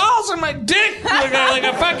 my balls and my dick, like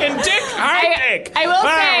a fucking dick, dick. I will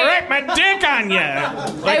say, write my dick on you,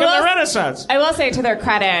 like in the Renaissance. I will say, to their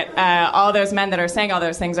credit, all those men that are saying all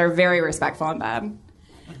those things are very respectful in bed.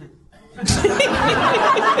 That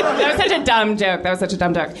was such a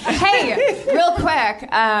dumb joke. Hey, real quick.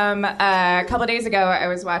 A couple days ago, I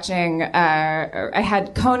was watching. I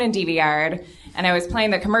had Conan DVR'd, and I was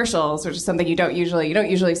playing the commercials, which is something you don't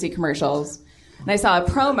usually see commercials. And I saw a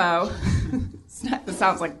promo. This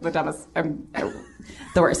sounds like the dumbest. I'm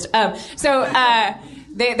the worst.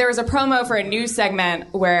 There was a promo for a news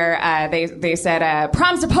segment where they said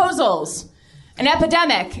promposals. An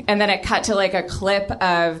epidemic, and then it cut to like a clip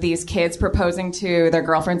of these kids proposing to their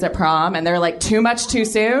girlfriends at prom, and they're like, too much too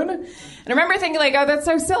soon. And I remember thinking like, oh, that's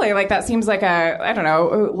so silly. Like that seems like I don't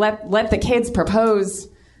know, let the kids propose.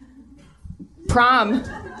 Prom.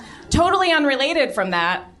 Totally unrelated from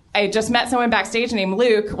that. I just met someone backstage named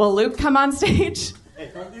Luke. Will Luke come on stage?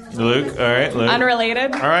 Luke, all right, Luke.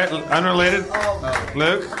 Unrelated. All right, unrelated.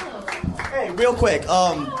 Luke. Hey, real quick.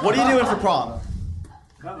 What are you doing for prom?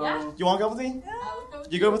 Yeah. You want to go with me? Yeah,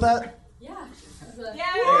 you good with that? Yeah.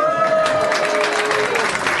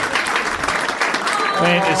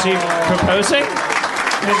 Wait, is he proposing?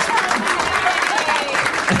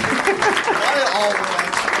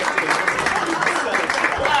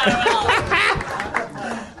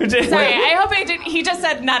 Sorry, I hope I did. He just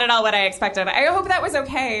said not at all what I expected. I hope that was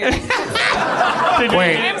okay.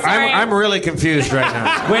 Wait, I'm really confused right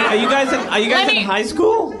now. Wait, are you guys in high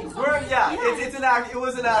school? It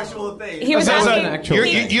was an actual thing. He was asking.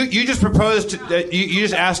 You just proposed. You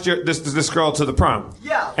just asked this girl to the prom.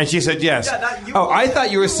 Yeah. And she said yes. Yeah, I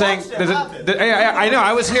thought you were saying. I know.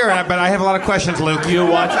 I was here, but I have a lot of questions, Luke. You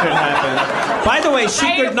watched it happen. By the way,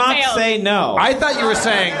 she could not say no. I thought you were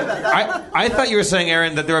saying. I thought you were saying,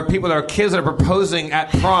 Aaron, that there are kids that are proposing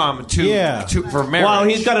at prom for marriage. Well,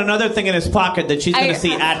 he's got another thing in his pocket that she's going to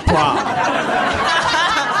see at prom.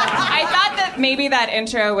 I thought that maybe that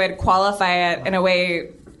intro would qualify it in a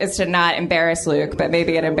way as to not embarrass Luke, but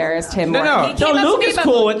maybe it embarrassed him more. No, Luke is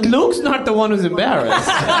cool. Luke's not the one who's embarrassed.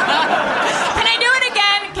 Can I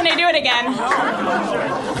do it again?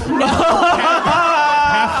 No.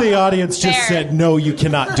 Half the audience just said, no, you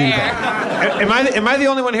cannot do that. Am I the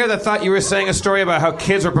only one here that thought you were saying a story about how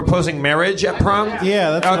kids were proposing marriage at prom?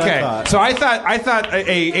 Yeah, that's what I thought. So I thought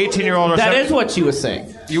a 18-year-old. That is what she was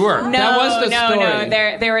saying. You were. No, that was the story.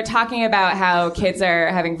 No. They were talking about how kids are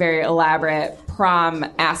having very elaborate prom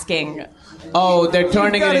asking Oh, they're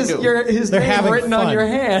turning it into... his They're name having written fun. on your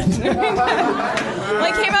hand.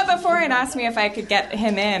 Well, he came up before and asked me if I could get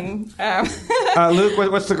him in. Luke,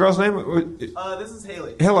 what's the girl's name? This is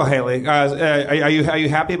Haley. Hello, Haley. Are you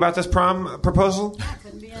happy about this prom proposal?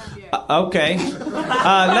 Okay.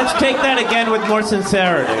 Let's take that again with more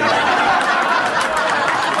sincerity.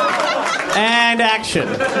 And action.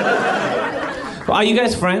 Are you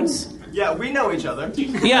guys friends? Yeah, we know each other.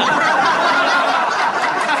 Yeah.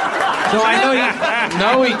 So I know you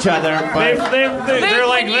know each other, but... They're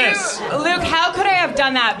like Luke, this. Luke, how could I have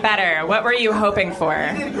done that better? What were you hoping for?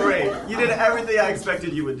 You did great. You did everything I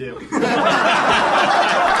expected you would do.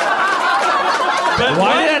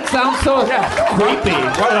 Why did that sound so creepy?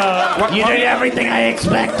 You did everything I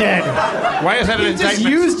expected. Why is that an He just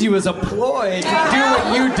indictment? used you as a ploy to do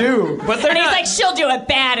what you do. But they're And he's not. like, she'll do it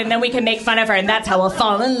bad, and then we can make fun of her, and that's how we'll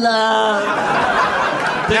fall in love.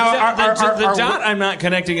 The dot I'm not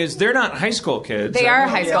connecting is they're not high school kids. They are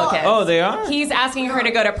high school kids. Oh, they are? He's asking her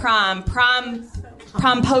to go to prom.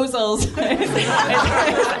 Promposals.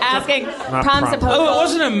 Asking prom. promposals. Oh, it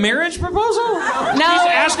wasn't a marriage proposal? No. He's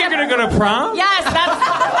asking her to go to prom? Yes, that's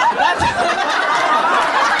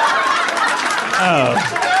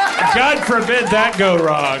God forbid that go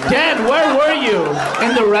wrong. Dan, where were you?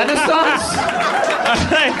 In the Renaissance?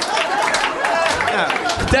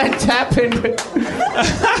 That happened.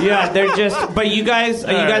 Yeah, they're just... But you guys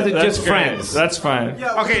are just friends. That's fine.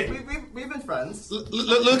 Yeah, Okay. we've been friends.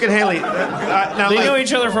 Luke and Haley. Now, They know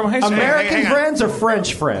each other from high school. American hang on. friends or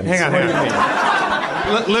French friends? Hang on, What do hang you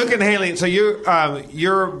mean? Luke and Haley. So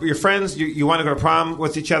you're friends. You want to go to prom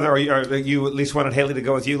with each other, or you at least wanted Haley to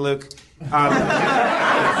go with you, Luke.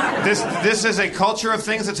 This is a culture of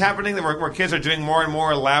things that's happening where kids are doing more and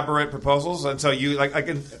more elaborate proposals, and so you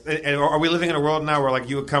are we living in a world now where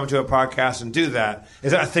you would come to a podcast and do that?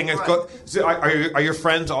 Is that a thing? Are your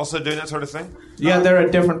friends also doing that sort of thing? Yeah, they're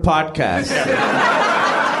a different podcast.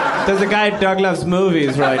 There's a guy at Doug Loves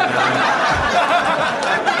Movies right now.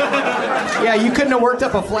 Yeah, you couldn't have worked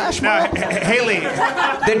up a flash Now, mob? Haley,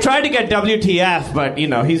 They tried to get WTF, but,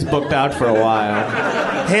 he's booked out for a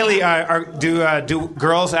while. Haley, do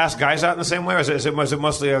girls ask guys out in the same way, or is it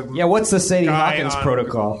mostly a... Yeah, what's the Sadie Guy Hawkins on-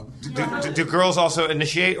 protocol? Do girls also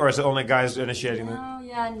initiate, or is it only guys initiating it? Oh,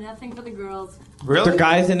 yeah, nothing for the girls. Really? Do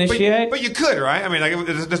guys initiate? But you could, right? I mean,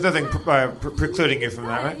 there's nothing precluding you from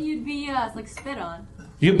that, right? You'd be, spit on.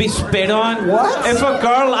 You'd be spit on? What? If a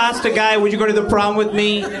girl asked a guy, would you go to the prom with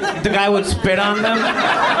me? The guy would spit on them?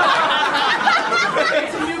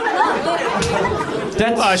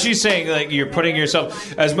 She's saying you're putting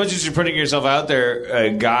yourself, as much as you're putting yourself out there, a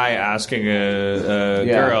guy asking a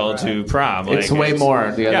girl to prom. It's way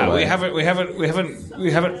more the other way.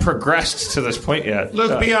 we haven't progressed to this point yet.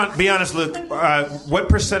 Luke, be honest, Luke. What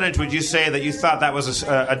percentage would you say that you thought that was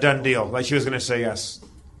a done deal? Like she was going to say yes?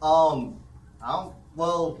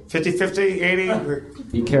 Well, 50-50, 80?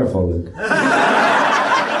 Be careful, Luke.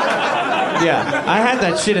 Yeah, I had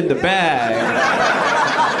that shit in the bag.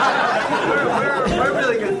 we're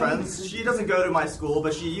really good friends. She doesn't go to my school,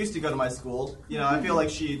 but she used to go to my school. I feel like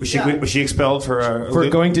she... Was she expelled for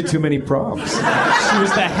Going to too many proms. She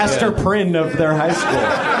was the Hester Prynne of their high school.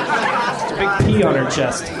 Just a big P on her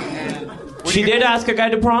chest. She did ask a guy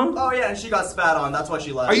to prom? Oh, yeah, and she got spat on. That's why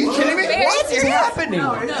she left. Are you kidding me? What is happening?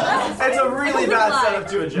 It's a really bad setup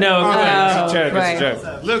to a joke. No, it's a joke. right. It's a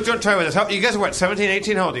joke. Luke, don't try with us. You guys are what, 17,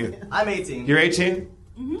 18? How old are you? I'm 18. You're 18?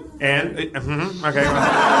 Mm-hmm. And? Okay.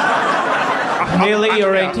 Haley,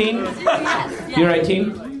 you're 18? You're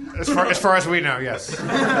 18? As far as we know, yes.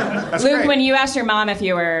 That's Luke, great. when you asked your mom if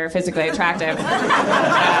you were physically attractive,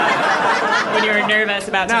 when you were nervous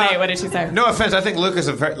about tonight, what did she say? No offense, I think Luke is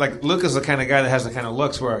Luke is the kind of guy that has the kind of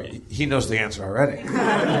looks where he knows the answer already.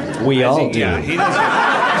 We all do. Yeah, he does.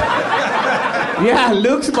 Yeah,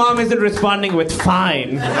 Luke's mom isn't responding with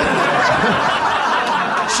fine.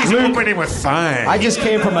 She's opening with fine. I just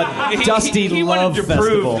came from a dusty he love wanted to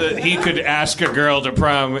festival. prove that he could ask a girl to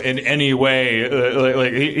prom in any way.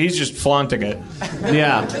 He's just flaunting it.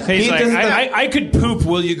 Yeah. He's like, I could poop.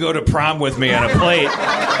 Will you go to prom with me on a plate?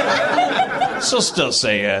 She'll still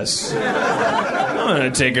say yes. I'm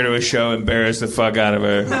gonna take her to a show, embarrass the fuck out of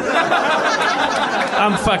her.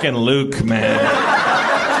 I'm fucking Luke, man.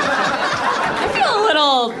 I feel a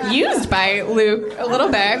little used by Luke, a little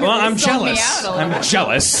bit. Well, I'm He sold me jealous. out a little I'm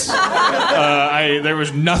jealous.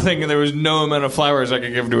 There was no amount of flowers I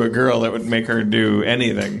could give to a girl that would make her do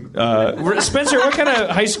anything. Spencer, what kind of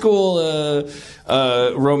high school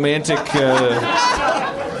romantic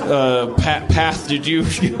path did you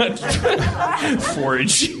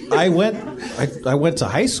forge? I went to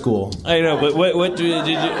high school. I know, but what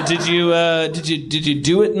did you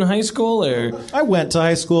do it in high school or? I went to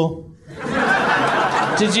high school.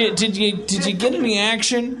 Did you get any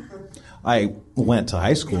action? I went to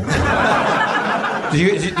high school.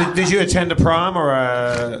 Did you attend a prom or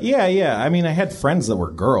a... Yeah. I mean, I had friends that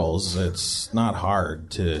were girls. It's not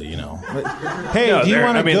hard to, But, hey, No, do you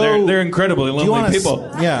want to go? They're incredibly lonely people.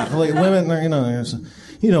 Yeah, like women.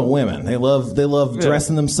 Women. They love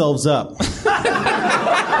dressing themselves up.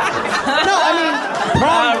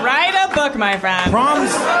 Write a book, my friend.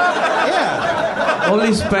 Proms. Yeah.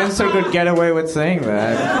 Only Spencer could get away with saying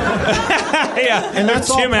that. Yeah, and that's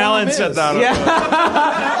Tim all Allen prom said is. that.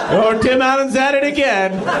 Yeah. Oh, Tim Allen's at it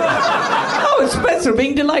again. Oh, it's Spencer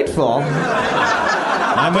being delightful.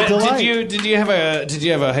 I'm a delight. Did you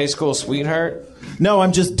have a high school sweetheart? No,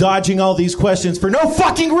 I'm just dodging all these questions for no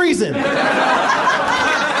fucking reason.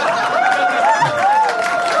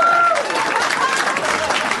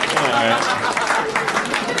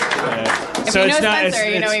 If So you know it's not. Spencer,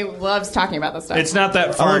 It's, he loves talking about this stuff. it's not that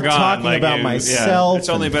I far love gone. talking about myself. it's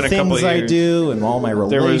only and been a things couple of years. I do and all my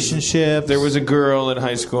relationships. There was a girl in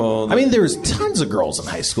high school. I mean, there was tons of girls in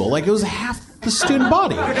high school. Like it was half the student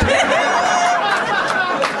body.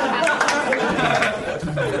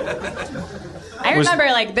 I remember,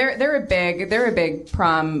 like, they're a big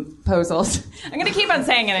promposals. I'm gonna keep on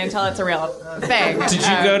saying it until it's a real thing.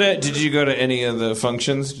 Did you go to any of the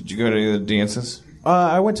functions? Did you go to any of the dances?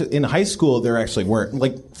 I went to in high school. There actually weren't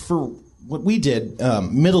like for what we did.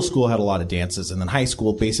 Middle school had a lot of dances, and then high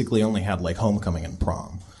school basically only had like homecoming and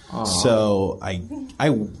prom. So I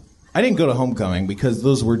didn't go to homecoming because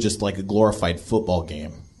those were just like a glorified football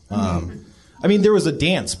game. I mean, there was a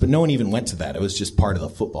dance, but no one even went to that. It was just part of the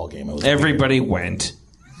football game. It was Everybody went.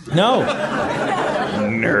 No.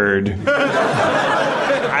 Nerd.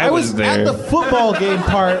 I was there. at the football game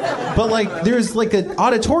part, but like there's like an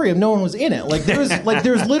auditorium, no one was in it. Like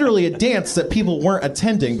there's literally a dance that people weren't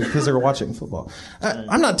attending because they were watching football.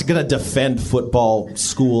 I'm not gonna defend football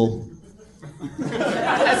school.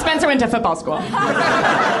 Spencer went to football school.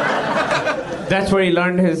 That's where he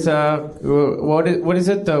learned his what is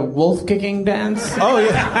it? The wolf kicking dance? Oh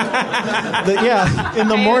yeah, in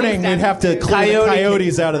the morning you'd have to clear the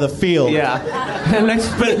coyotes out of the field. Yeah. And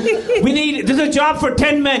there's a job for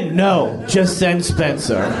 10 men. No, just send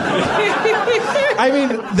Spencer. I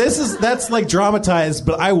mean, that's like dramatized,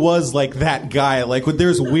 but I was like that guy. Like when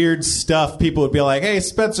there's weird stuff, people would be like, "Hey,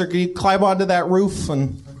 Spencer, can you climb onto that roof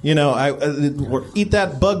and eat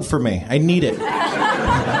that bug for me? I need it.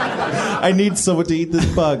 I need someone to eat this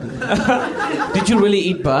bug." Did you really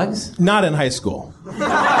eat bugs? Not in high school.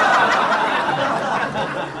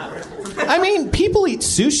 I mean, people eat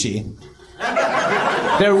sushi.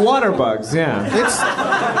 They're water bugs, yeah.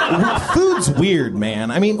 Food's weird,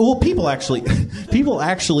 man. I mean, well, people actually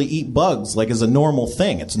eat bugs like as a normal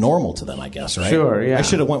thing. It's normal to them, I guess, right? Sure, yeah. I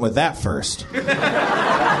should have went with that first.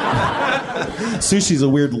 Sushi's a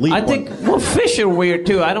weird leap. I think, fish are weird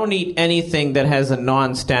too. I don't eat anything that has a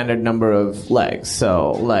non-standard number of legs.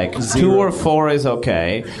 So, like, 2 or 4 is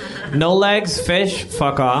okay. No legs, fish,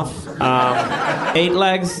 fuck off. 8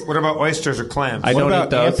 legs. What about oysters or clams? I What don't eat about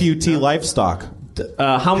those. amputee livestock?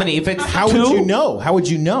 How many? If it's How 2, would you know? How would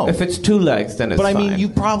you know? If it's 2 legs, then it's But I mean, fine.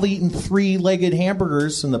 you've probably eaten 3-legged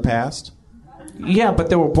hamburgers in the past. Yeah, but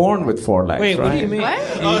they were born with 4 legs, Wait, right? what do you mean?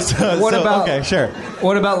 What? What about- Okay, sure.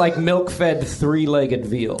 What about like milk-fed 3-legged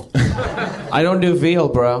veal? I don't do veal,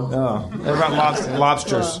 bro. What about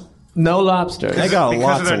lobsters? No lobsters. I got Because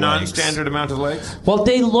lots of their of legs. non-standard amount of legs? Well,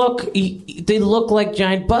 they look like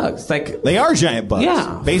giant bugs. Like, They are giant bugs.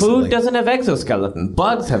 yeah, basically. food doesn't have exoskeleton.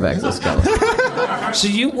 Bugs have exoskeleton. So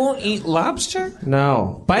you won't eat lobster?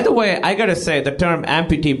 No. By the way, I gotta say, the term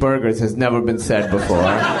amputee burgers has never been said before.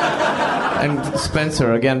 And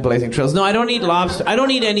Spencer, again, blazing trails. No, I don't eat lobster. I don't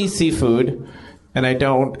eat any seafood. And I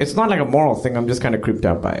don't... It's not like a moral thing. I'm just kind of creeped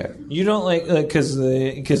out by it. You don't like because of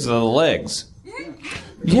the legs.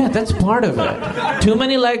 Yeah, that's part of it. Too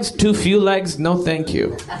many legs, too few legs. No, thank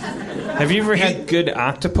you. Have you ever had good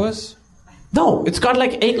octopus? No, it's got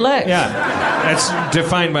like 8 legs. Yeah, that's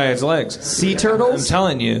defined by its legs. Sea I'm turtles?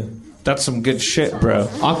 telling you, that's some good shit, bro.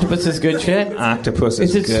 Octopus is good shit. Octopus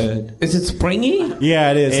is good. Is it springy?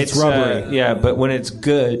 Yeah, it is. It's rubbery. Yeah, but when it's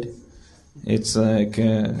good, it's like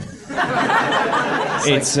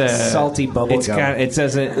it's salty bubble it's gum.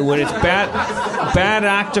 when it's bad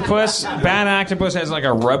octopus has like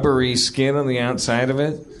a rubbery skin on the outside of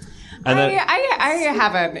it. And I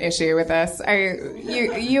have an issue with this.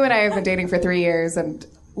 You and I have been dating for 3 years, and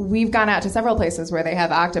we've gone out to several places where they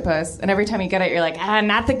have octopus, and every time you get it, you're like,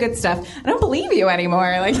 not the good stuff. I don't believe you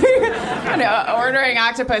anymore. Like, you're ordering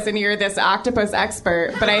octopus, and you're this octopus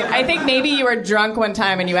expert. But I think maybe you were drunk one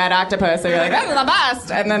time and you had octopus, and you're like, that's the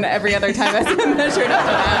best. And then every other time it's measured up to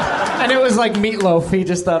that. And it was like meatloaf. He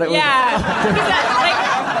just thought it was.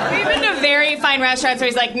 Yeah. We've been to very fine restaurants where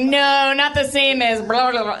he's like, no, not the same as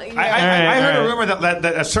blah, blah, blah. I heard a rumor that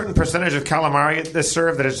a certain percentage of calamari is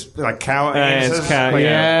served that is like cow anuses. It's cow,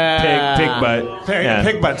 pig butt.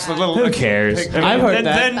 Pig butts. The little, who cares? I've heard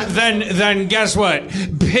that. Then guess what?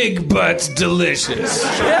 Pig butt's delicious.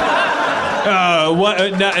 9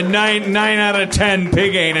 out of 10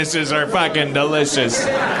 pig anuses are fucking delicious.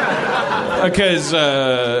 Because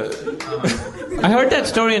I heard that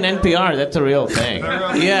story on NPR. That's a real thing.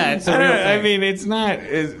 Yeah, it's a real thing. I mean, it's not.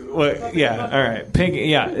 Yeah, all right. Pig.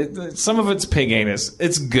 Yeah, some of it's pig anus.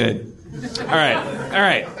 It's good. All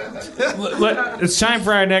right. It's time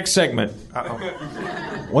for our next segment.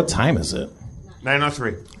 What time is it?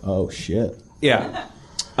 9:03. Oh shit. Yeah.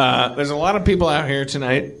 There's a lot of people out here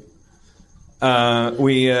tonight.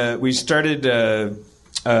 We started doing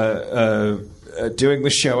the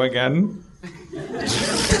show again.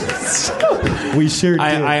 We sure did.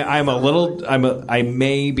 I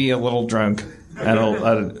may be a little drunk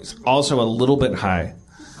and also a little bit high.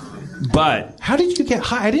 But how did you get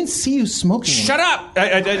high? I didn't see you smoking. Shut up!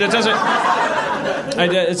 It doesn't.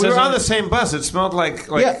 We were on the same bus. It smelled like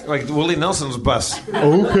Willie Nelson's bus.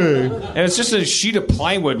 Okay. And it's just a sheet of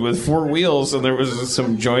plywood with 4 wheels, and there was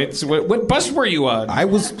some joints. What bus were you on? I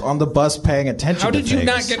was on the bus paying attention. How to did you things.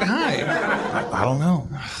 not get high? I don't know.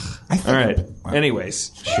 All right.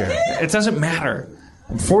 Anyways, sure. It doesn't matter.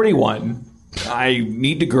 I'm 41. I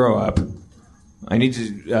need to grow up. I need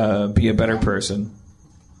to be a better person.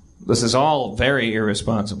 This is all very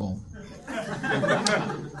irresponsible.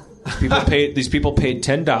 These people paid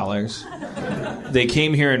 $10. They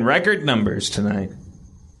came here in record numbers tonight.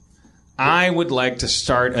 I would like to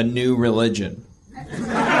start a new religion.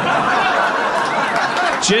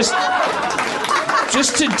 Just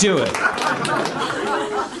to do it.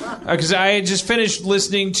 Because I had just finished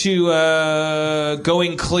listening to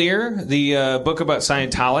Going Clear, the book about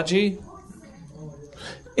Scientology.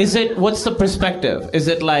 Is it? What's the perspective? Is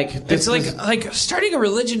it like? It's like starting a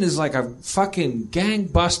religion is like a fucking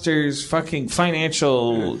gangbusters, fucking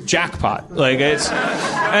financial jackpot. Like it's,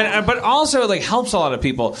 but also like helps a lot of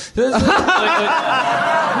people. No,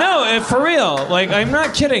 for real. Like I'm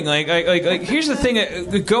not kidding. Like here's the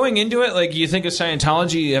thing. Going into it, like you think of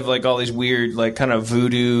Scientology, you have like all these weird, like kind of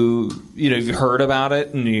voodoo. You've heard about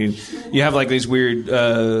it, and you have like these weird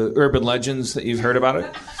urban legends that you've heard about it.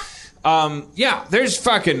 Yeah, there's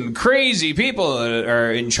fucking crazy people that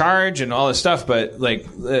are in charge and all this stuff, but like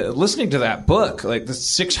listening to that book, like the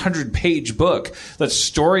 600-page book, the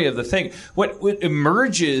story of the thing, what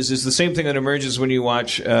emerges is the same thing that emerges when you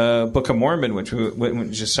watch Book of Mormon, which we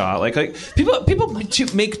just saw. Like people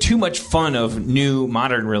make too much fun of new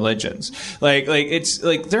modern religions. Like it's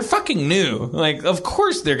like they're fucking new. Like of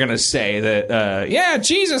course they're gonna say that yeah,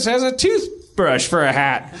 Jesus has a toothbrush for a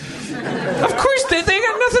hat. Of course they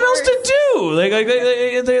got nothing else to do. Like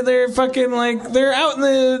they're fucking like they're out in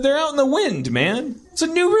the wind, man. It's a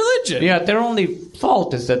new religion. Yeah, their only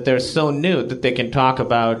fault is that they're so new that they can talk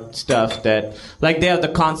about stuff that like they have the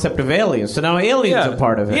concept of aliens. So now aliens are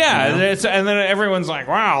part of it. Yeah, you know? and then everyone's like,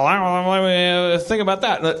 "Wow, let me think about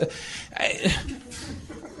that."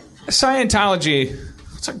 Scientology,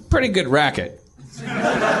 it's a pretty good racket.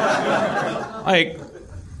 Like.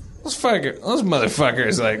 Those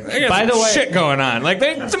motherfuckers, like, they got some shit going on. Like,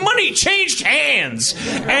 the money changed hands,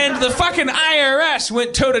 and the fucking IRS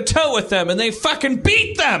went toe-to-toe with them, and they fucking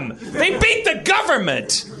beat them. They beat the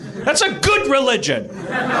government. That's a good religion.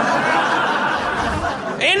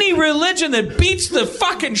 Any religion that beats the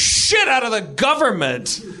fucking shit out of the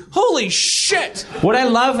government. Holy shit. What I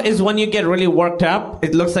love is when you get really worked up,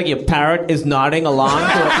 it looks like your parrot is nodding along to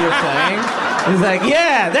what you're saying. He's like,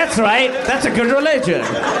 yeah, that's right. That's a good religion.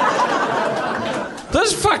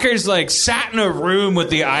 Those fuckers, like, sat in a room with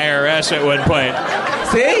the IRS at one point.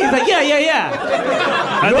 See? He's like,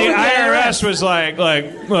 yeah. And the IRS was like,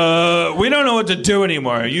 we don't know what to do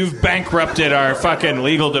anymore. You've bankrupted our fucking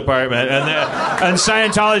legal department. And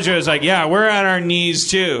Scientology was like, yeah, we're on our knees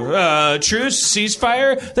too. Truce,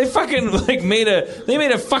 ceasefire. They fucking like made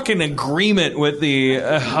a fucking agreement with the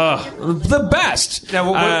best.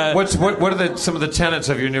 Now, what are some of the tenets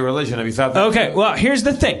of your new religion? Have you thought that? Okay, well, here's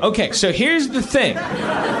the thing. Okay, so here's the thing.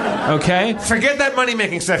 Okay, forget that money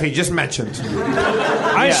making stuff he just mentioned.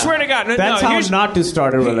 I swear to God, that's how not to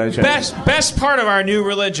start a religion. Best part of our new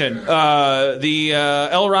religion, the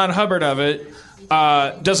L. Ron Hubbard of it.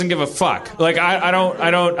 doesn't give a fuck. Like I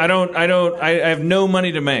have no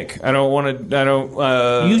money to make. I don't want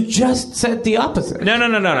to. You just said the opposite. No.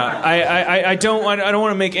 I don't want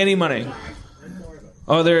to make any money.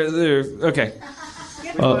 Oh, they're okay.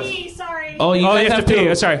 Sorry. Oh, you guys have to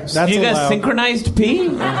pee. Sorry. Do you guys synchronized pee?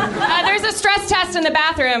 There's a stress test in the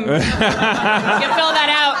bathroom. You can fill that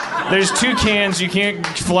out. There's 2 cans. You can't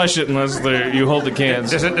flush it unless you hold the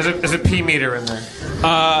cans. There's a pee meter in there.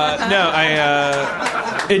 No,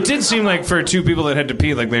 it did seem like for 2 people that had to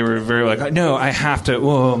pee, like they were very like, no, I have to.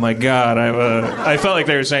 Oh my god, I felt like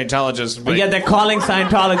they were Scientologists. But yeah, they're calling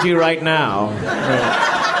Scientology right now.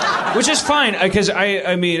 Which is fine, because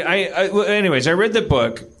anyways, I read the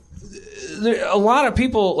book. A lot of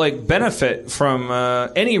people like benefit from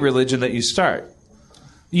any religion that you start.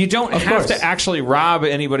 You don't have to actually rob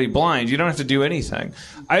anybody blind. You don't have to do anything.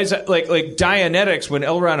 I was like Dianetics. When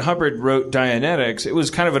L. Ron Hubbard wrote Dianetics, it was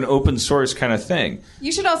kind of an open source kind of thing.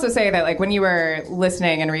 You should also say that, like, when you were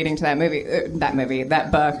listening and reading to that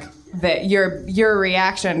book, that your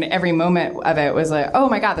reaction every moment of it was like, oh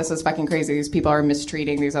my god, this is fucking crazy. These people are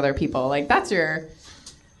mistreating these other people. Like, that's your.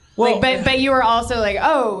 Well, like, but you were also like,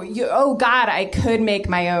 oh God, I could make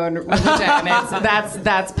my own religion.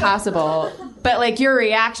 That's possible. But like, your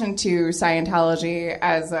reaction to Scientology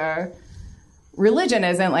as a religion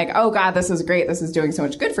isn't like, oh God, this is great. This is doing so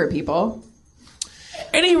much good for people.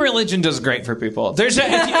 Any religion does great for people.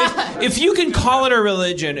 If you can call it a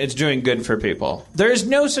religion, it's doing good for people. There's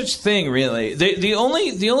no such thing, really. The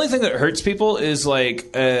only thing that hurts people is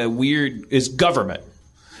is government.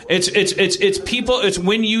 It's people. It's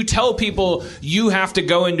when you tell people you have to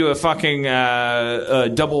go into a fucking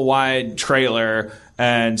double wide trailer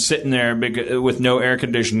and sit in there with no air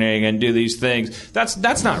conditioning and do these things.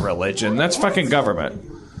 That's not religion. That's fucking government.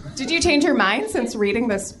 Did you change your mind since reading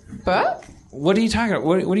this book? What are you talking about?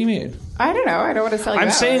 What do you mean? I don't know. I don't want to sell you out.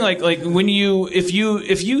 I'm saying like when if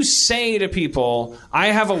you say to people, I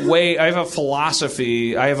have a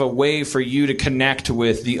philosophy, I have a way for you to connect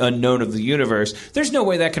with the unknown of the universe. There's no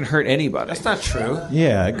way that can hurt anybody. That's not true.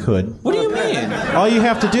 Yeah, it could. What do you mean? All you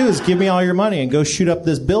have to do is give me all your money and go shoot up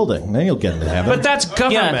this building. Then you'll get into heaven. But that's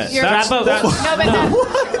government. You're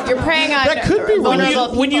preying on that could be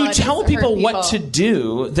vulnerable when you people tell people what to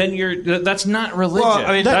do, then that's not religion. Well,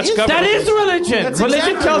 I mean, that's government. That is religion.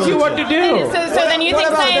 Religion tells you what to do. So then you think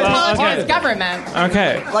Scientology is government.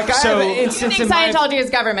 Okay. Like I have an instance You in think my Scientology is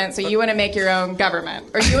government, so you want to make your own government.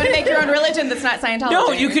 Or you want to make your own religion that's not Scientology.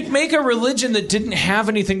 No, you could make a religion that didn't have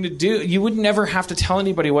anything to do. You would never have to tell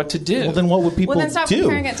anybody what to do. Well, then what would people do? Well, then stop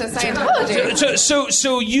comparing it to Scientology.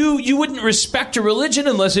 So you wouldn't respect a religion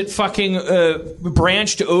unless it fucking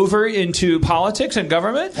branched over into politics and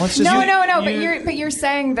government? No. But you're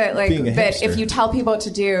saying that that if you tell people what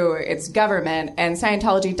to do, it's government, and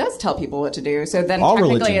Scientology does tell people what to do. So then All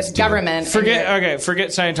technically it's religions do. government. Forget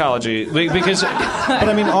Scientology because. But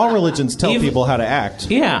I mean, all religions tell people how to act.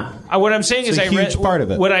 Yeah. What I'm saying It's is, a I huge read part of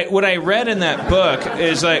it. What I read in that book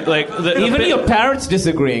is Even your parents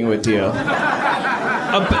disagreeing with you.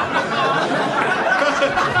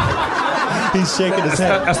 He's shaking his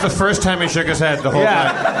head. That's the first time he shook his head the whole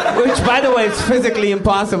time. Which, by the way, is physically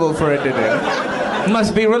impossible for it to do.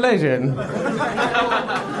 Must be religion.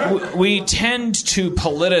 We tend to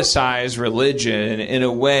politicize religion in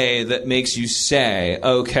a way that makes you say,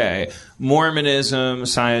 okay, Mormonism,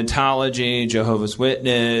 Scientology, Jehovah's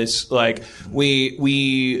Witness, like we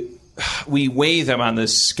weigh them on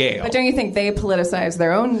this scale. But don't you think they politicize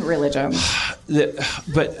their own religion?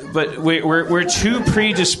 But we're too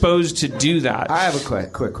predisposed to do that. I have a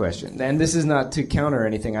quick question, and this is not to counter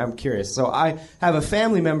anything. I'm curious. So I have a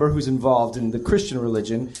family member who's involved in the Christian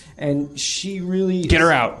religion, and she really Get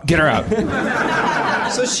her out.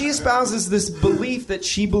 So she espouses this belief that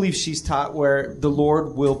she believes she's taught, where the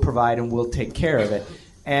Lord will provide and will take care of it,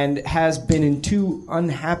 and has been in 2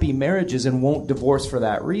 unhappy marriages and won't divorce for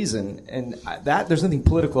that reason. And that there's nothing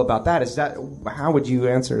political about that. How would you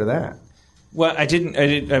answer to that? Well, I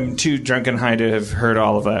didn't. I'm too drunk and high to have heard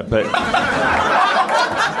all of that. But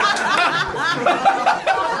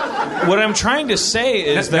what I'm trying to say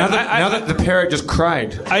is now that the parrot just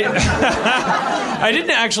cried. I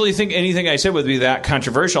didn't actually think anything I said would be that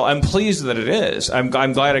controversial. I'm pleased that it is. I'm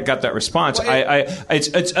glad I got that response.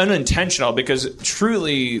 It's unintentional because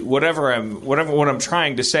truly, what I'm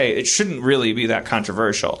trying to say, it shouldn't really be that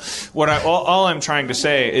controversial. All I'm trying to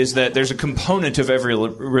say is that there's a component of every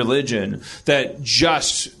religion that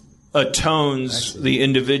just atones the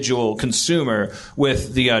individual consumer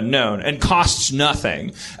with the unknown and costs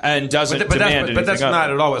nothing and doesn't demand anything. But that's not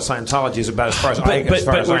at all what Scientology is about, as far as I know.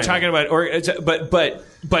 But we're talking about,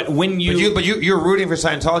 but when you're rooting for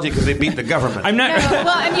Scientology because they beat the government. I'm not.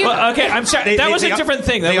 Okay, I'm sorry. That was a different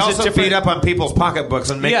thing. They also beat up on people's pocketbooks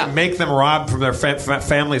and make them rob from their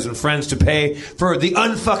families and friends to pay for the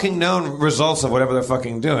unfucking known results of whatever they're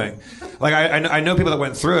fucking doing. Like I know people that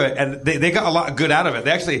went through it and they got a lot good out of it.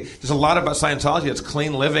 They actually there's a lot about Scientology. It's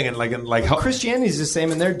clean living and like Christianity's the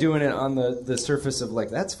same, and they're doing it on the surface of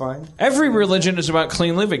like that's fine. Every religion is about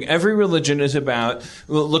clean living. Every religion is about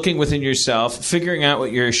looking within yourself, figuring out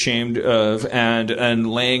what you're ashamed of,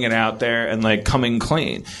 and laying it out there and like coming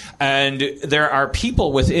clean. And there are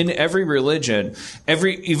people within every religion,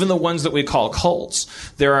 even the ones that we call cults.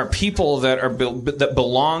 There are people that that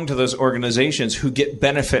belong to those organizations who get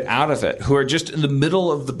benefit out of it, who are just in the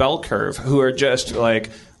middle of the bell curve, who are just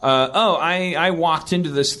like, I walked into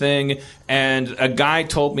this thing and a guy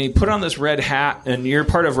told me, put on this red hat and you're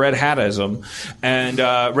part of red hatism. And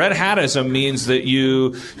red hatism means that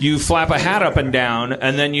you flap a hat up and down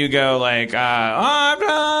and then you go like,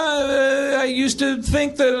 I used to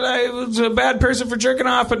think that I was a bad person for jerking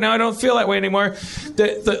off, but now I don't feel that way anymore.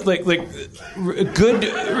 Good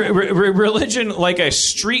religion, like a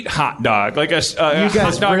street hot dog, like a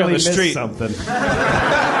hot dog really on the street. Something.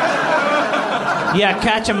 Yeah,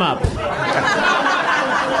 catch him up.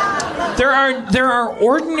 There are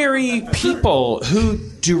ordinary people who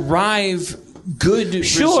derive good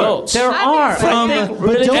results. There are. From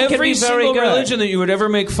every single good. religion that you would ever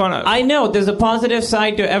make fun of. I know. There's a positive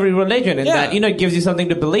side to every religion in that, it gives you something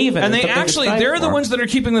to believe in. And they're the ones that are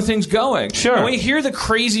keeping the things going. Sure. And we hear the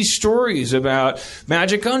crazy stories about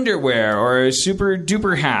magic underwear or super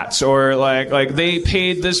duper hats or like they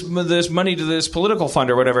paid this money to this political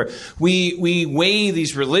fund or whatever. We weigh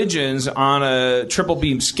these religions on a triple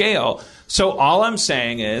beam scale. So all I'm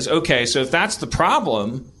saying is, okay, so if that's the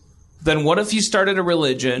problem, then what if you started a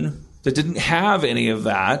religion that didn't have any of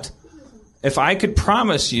that? If I could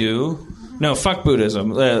promise you, no, fuck Buddhism.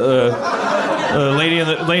 Lady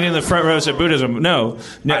in the front row said Buddhism. No,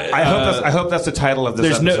 I hope that's the title of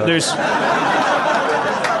this episode.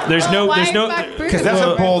 There's no because that's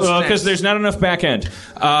a bold stance. Because there's not enough back end.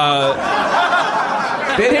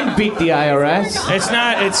 They didn't beat the IRS. It's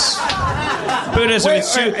Buddhism.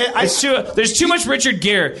 There's too much Richard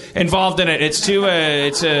Gere involved in it. You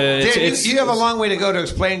have a long way to go to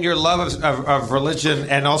explain your love of religion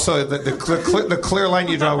and also the clear line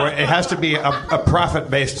you draw where it has to be a profit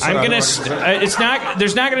based. There's not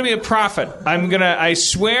going to be a profit. I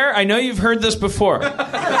swear. I know you've heard this before.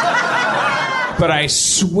 But I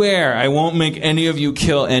swear I won't make any of you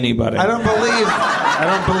kill anybody. I don't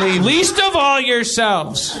believe. Least of all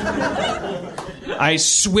yourselves. I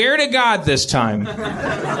swear to God this time. Which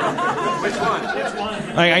one?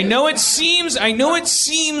 I know it seems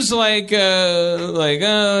like here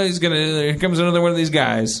comes another one of these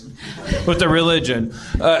guys with the religion.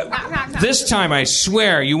 This time I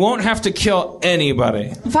swear you won't have to kill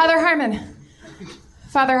anybody. Father Harmon,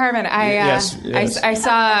 Yes. I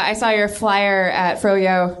saw your flyer at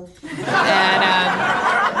Froyo, and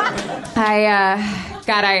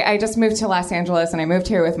I just moved to Los Angeles, and I moved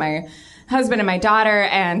here with my husband and my daughter,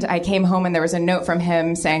 and I came home and there was a note from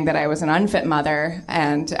him saying that I was an unfit mother,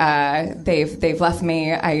 and they've left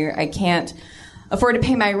me. I can't afford to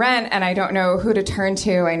pay my rent, and I don't know who to turn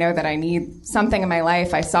to. I know that I need something in my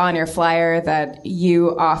life. I saw on your flyer that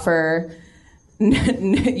you offer.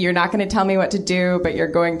 You're not going to tell me what to do, but you're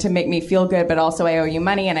going to make me feel good, but also I owe you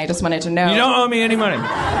money, and I just wanted to know. You don't owe me any money.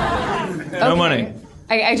 No money.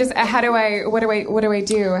 I just, what do I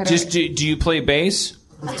do? Do you play bass?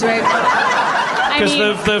 Do I?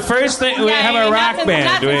 Because the first thing, we have a rock band.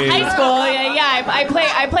 Not since high school,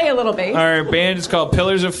 I play a little bass. Our band is called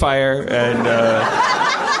Pillars of Fire, and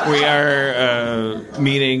we are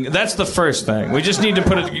meeting. That's the first thing. We just need to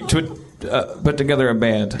put together a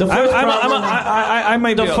band. The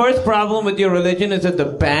first problem with your religion is that the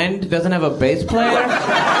band doesn't have a bass player.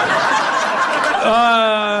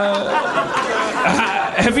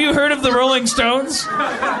 Have you heard of the Rolling Stones?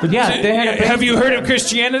 Yeah, they had a bass Have you heard of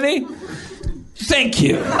Christianity? Thank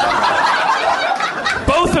you.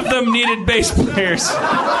 Both of them needed bass players.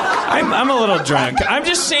 I'm a little drunk. I'm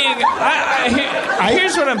just saying.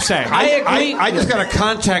 Here's what I'm saying. I agree. I just got a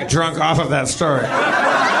contact drunk off of that story.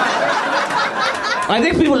 I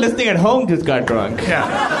think people listening at home just got drunk. Yeah.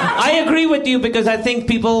 I agree with you because I think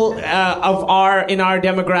people in our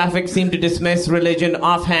demographic seem to dismiss religion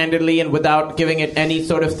offhandedly and without giving it any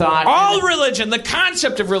sort of thought. All religion, the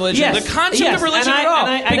concept of religion, Yes, the concept yes, of religion and at all.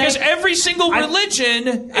 I Because every single religion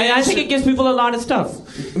And I think it gives people a lot of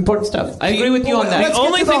stuff, important stuff. I agree with you on that. The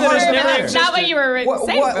only thing that has never That's not what you were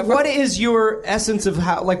saying before. What is your essence of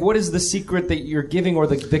how? Like, what is the secret that you're giving, or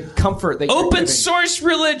the comfort that you're open giving? source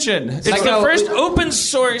religion. It's like the first open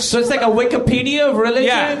source. So it's like a Wikipedia of religion?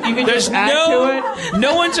 Yeah, You can there's just add to it?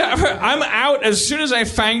 no one's. I'm out as soon as I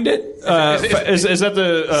find it. Is that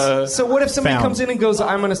the? So what if somebody Found. comes in and goes,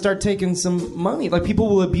 "I'm going to start taking some money"? Like, people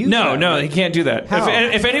will abuse. No, that. no, he can't do that. How?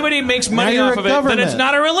 If anybody makes money you're off a of it, then government. it's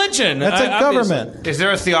not a religion. That's a Obviously. government. Is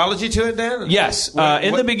there a theology to it, Dan? Yes.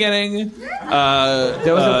 In the beginning,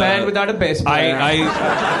 There was a band without a bass player.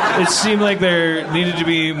 it seemed like there needed to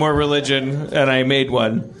be more religion, and I made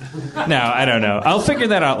one. Now I don't know. I'll figure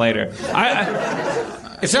that out later.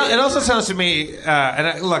 It also sounds to me, and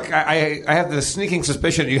I have the sneaking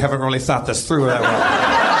suspicion you haven't really thought this through that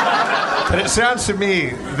well. But it sounds to me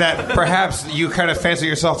that perhaps you kind of fancy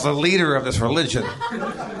yourself the leader of this religion.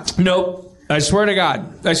 Nope. I swear to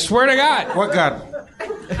God. I swear to God. What God?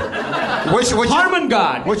 Harmon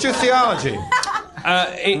God. What's your theology?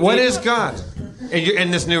 What is God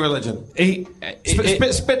in this new religion?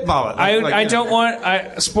 Spitball it. I don't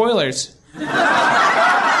want spoilers.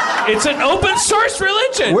 It's an open source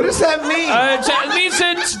religion. What does that mean? It means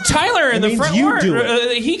it's Tyler in the means front you word. do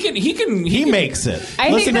it. He makes it. I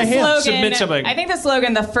Listen think to him. Submit something. I think the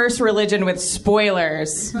slogan "the first religion with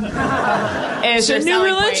spoilers" is It's a your new selling point.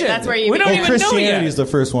 religion. That's where you We don't begin. even know Christianity yet. is the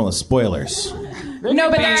first one with spoilers.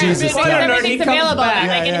 No, but Jesus. because Spoiler alert, everything's he comes available. back.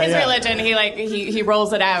 Like in Yeah, his yeah. religion, he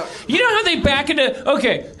rolls it out. You know how they back into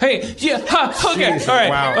okay, hey, yeah, okay, Jeez, all right,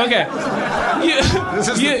 wow. okay. This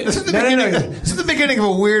is the beginning of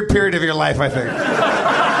a weird period of your life, I think.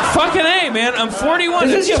 Fucking A, man. I'm 41.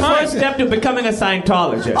 This It's is your time. first step to becoming a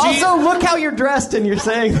Scientologist. Also, look how you're dressed, and you're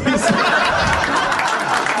saying these.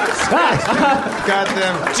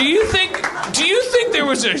 Goddamn. Do you think there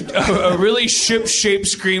was a really ship-shaped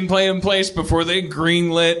screenplay in place before they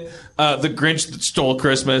greenlit The Grinch That Stole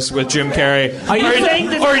Christmas with Jim Carrey? Are you saying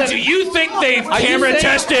this or is a- do you think they you camera saying-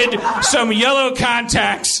 tested some yellow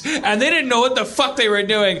contacts and they didn't know what the fuck they were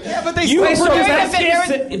doing? Yeah, but they Wait, so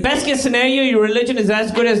There best case scenario, your religion is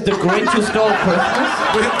as good as the Grinch Who Stole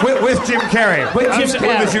Christmas? With Jim Carrey. With Jim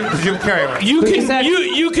Carrey. With the Jim Carrey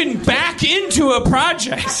one. You can back into a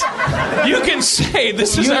project. You can say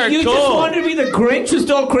this is our You goal. just want to be the Grinch Who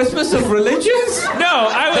Stole Christmas of religions? No,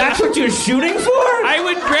 That's what you're shooting for? I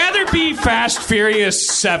would rather be Fast Furious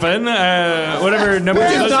 7, whatever number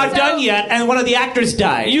Which it is is. not done yet, and one of the actors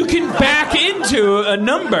died. You can back into a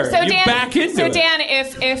number. So you Dan, back into it.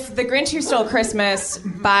 if The Grinch Who Stole Christmas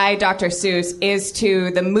by Dr. Seuss is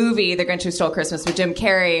to the movie The Grinch Who Stole Christmas with Jim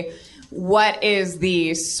Carrey, what is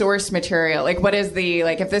the source material? Like, what is the,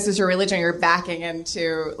 like, if this is your religion, you're backing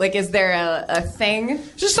into, like, is there a thing?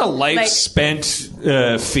 Just a life Like- spent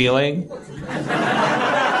feeling.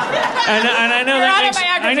 And I know Your that makes,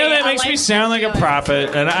 autobiography, I know that a makes me life sound like a feeling.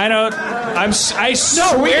 prophet, and I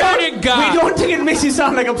swear we to God, don't think it makes you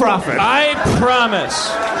sound like a prophet. I promise.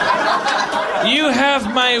 You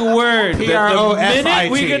have my word that the P-R-O-F-I-T.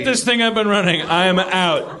 minute we get this thing up and running, I am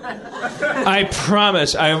out. I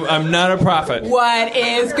promise. I'm not a prophet. What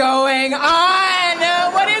is going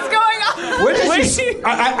on? What is going on? What is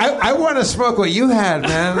I want to smoke what you had,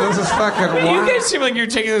 man. This is fucking You wild. guys seem like you're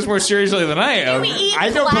taking this more seriously than I am. We eat I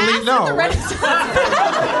don't glass believe- no. at the Renaissance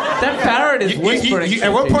That parrot is whispering.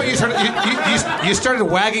 At one point, you started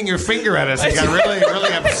wagging your finger at us and got really,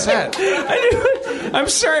 really upset. I'm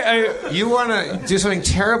sorry. You want to do something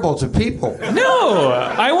terrible to people. No,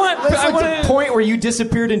 I want. That's I like want the point where you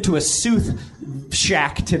disappeared into a sooth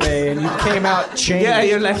shack today, and you came out changed. Yeah,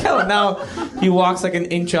 you're like, hell, now he walks like an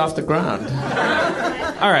inch off the ground.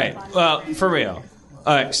 All right. Well, for real.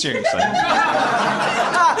 Seriously.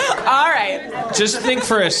 All right. Just think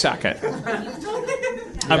for a second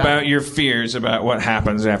about your fears about what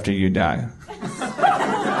happens after you die.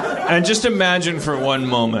 And just imagine for one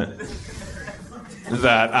moment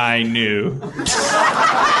that I knew.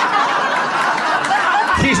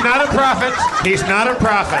 He's not a prophet. He's not a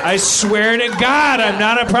prophet. I swear to God, I'm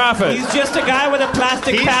not a prophet. He's just a guy with a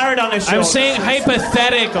plastic parrot on his shoulder. I'm saying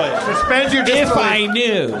hypothetically. Suspend your If disbelief. I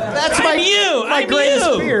knew. That's I'm you. My I'm greatest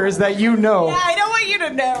you. fear is that you know. I don't want you to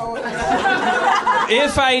know.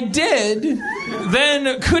 If I did,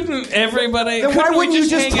 then couldn't everybody? Then why couldn't we wouldn't you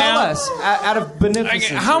just hang tell out? us out of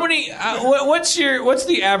beneficence? How many? What's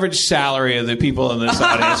the average salary of the people in this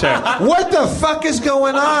audience? What the fuck is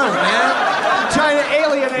going on, man? Trying to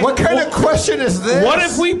alienate. What kind of question is this? What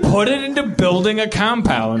if we put it into building a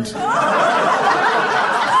compound?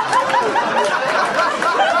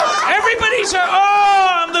 Everybody's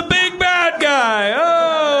I'm the big bad guy.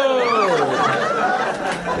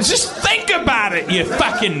 Just think about it, you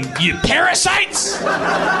parasites.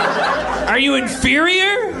 Are you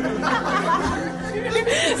inferior?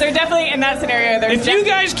 So definitely in that scenario, If you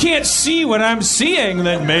guys can't see what I'm seeing,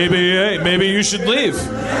 then maybe you should leave.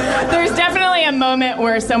 there's definitely a moment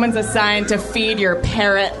where someone's assigned to feed your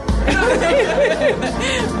parrot.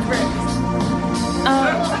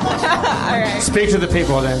 All right. Speak to the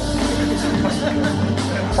people then.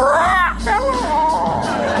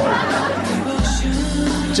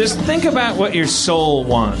 Just think about what your soul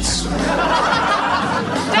wants. Dan,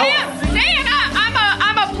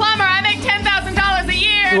 I'm a plumber. I make $10,000 a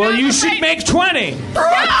year. Well, you should make 20.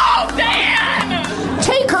 No, Dan!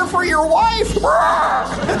 Take her for your wife.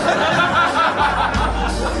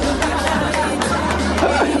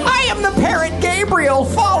 I am the parrot Gabriel,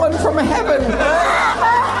 fallen from heaven.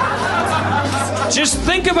 Just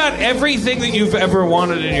think about everything that you've ever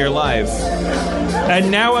wanted in your life.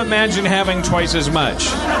 And now imagine having twice as much.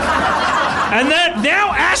 And then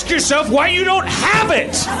now ask yourself why you don't have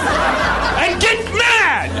it. And get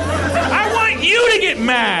mad. I want you to get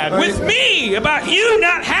mad with me about you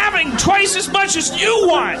not having twice as much as you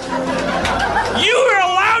want. You are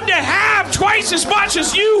allowed to have twice as much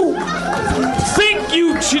as you think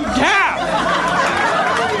you should have.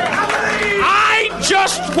 I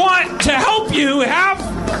just want to help you have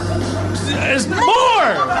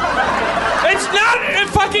more. It's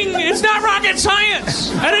not rocket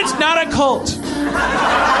science, and it's not a cult.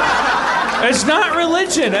 It's not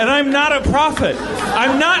religion, and I'm not a prophet.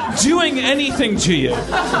 I'm not doing anything to you.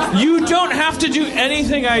 You don't have to do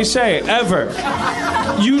anything I say, ever.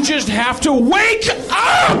 You just have to wake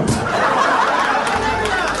up!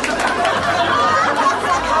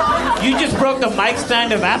 You just broke the mic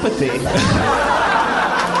stand of apathy.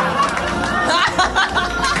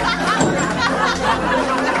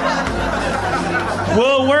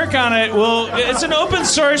 We'll work on it. It's an open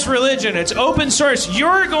source religion. It's open source.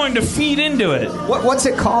 You're going to feed into it. What's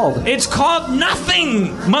it called? It's called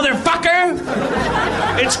nothing, motherfucker.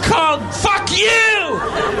 It's called fuck you.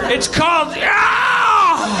 It's called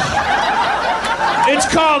It's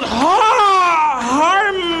called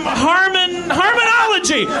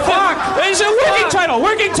Harmonology. Fuck. It's a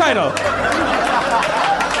working title.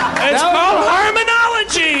 It's called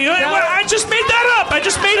Harmonology. I just made that up.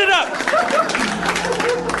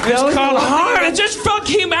 It's called It just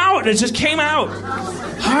came out. It just came out.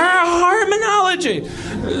 Harmonology.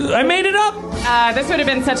 I made it up. This would have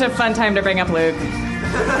been such a fun time to bring up Luke.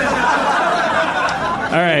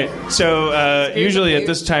 All right. So usually at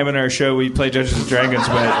this time in our show we play Dungeons and Dragons,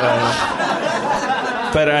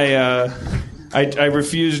 but I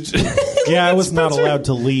refused. Yeah, I was not allowed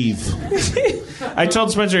to leave. I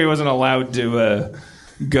told Spencer he wasn't allowed to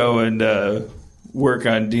go and work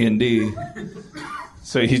on D&D.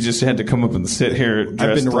 So he just had to come up and sit here.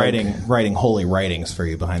 I've been writing holy writings for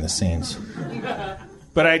you behind the scenes.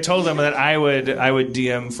 But I told him that I would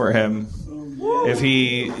DM for him. If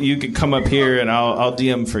you could come up here and I'll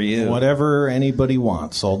DM for you. Whatever anybody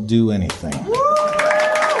wants, I'll do anything.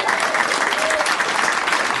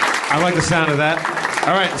 I like the sound of that.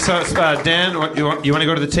 All right, so Dan, you want to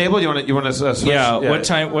go to the table? You want to switch? Yeah. What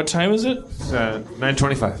time is it?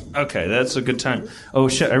 9:25. Okay, that's a good time. Oh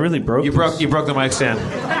shit! I really broke. You broke the mic stand.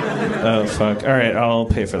 Oh fuck! All right, I'll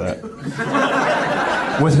pay for that.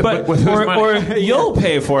 With whose money? Or you'll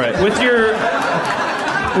pay for it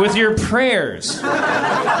with your prayers,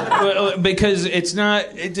 because it's not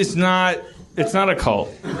a cult.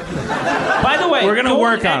 By the way, we're gonna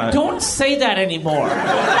work on it. Don't say that anymore.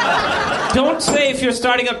 Don't say if you're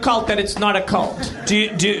starting a cult that it's not a cult.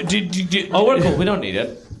 Oh, we're cool. We don't need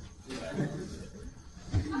it.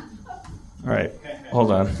 All right, hold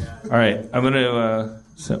on. All right, I'm gonna.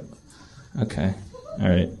 Okay. All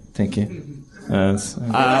right. Thank you.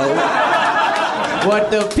 What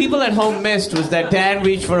the people at home missed was that Dan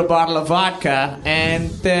reached for a bottle of vodka, and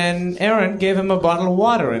then Aaron gave him a bottle of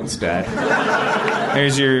water instead.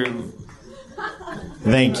 Here's your.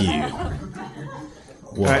 Thank you.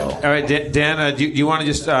 All right, Dan. Do you want to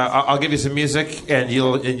just? I'll give you some music, and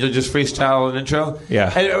you'll just freestyle an intro.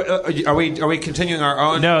 Yeah. Are we continuing our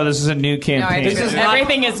own? No, this is a new campaign. No,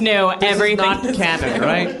 everything is new. This Everything is not canon,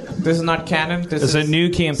 right? This is not canon. This is a new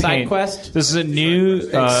campaign. Side quest. This is a new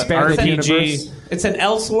RPG. It's an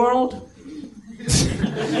Elseworld.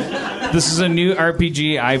 This is a new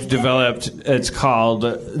RPG I've developed. It's called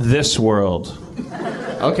This World.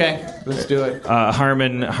 Okay, let's do it.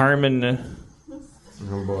 Harmon.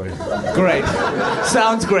 Oh boy. Great.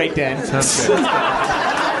 Sounds great, Dan. Sounds good.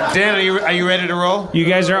 Dan, are you ready to roll? You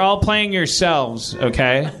guys are all playing yourselves,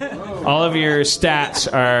 okay? All of your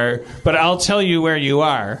stats are, but I'll tell you where you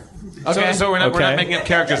are. Okay. So we're not making up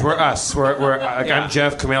characters. We're us. I'm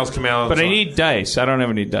Jeff. Kumail's Kumail. But I need dice. I don't have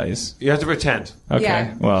any dice. You have to pretend. Okay.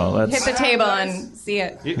 Yeah. Well, that's Hit the table and see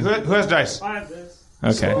it. Who has dice? I have this.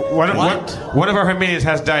 okay. One of our comedians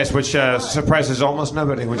has dice, which surprises almost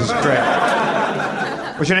nobody, which is great.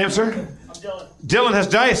 What's your name, sir? I'm Dylan. Dylan has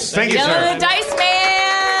dice. Thank you, Dylan sir. the Dice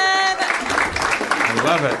Man! I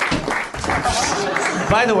love it.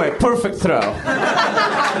 By the way, perfect throw.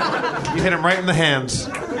 You hit him right in the hands.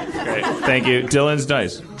 Great. Thank you. Dylan's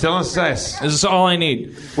dice. Dylan's dice. This is all I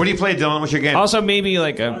need. What do you play, Dylan? What's your game? Also, maybe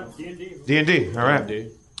like a D&D. All right.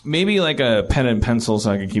 maybe like a pen and pencil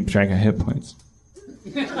so I can keep track of hit points.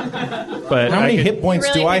 But How many hit points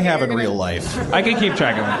really do I think have you're in gonna- real life? I can keep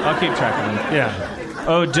track of them. I'll keep track of them. Yeah.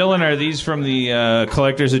 Oh, Dylan, are these from the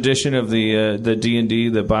collector's edition of the D&D,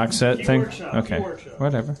 the box set thing? Workshop, Okay. Workshop.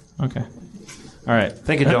 Whatever. Okay. All right.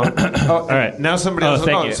 Thank you, Dylan. All right. Now somebody else.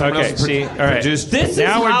 thank you. Somebody Okay, else see, all right. produced. This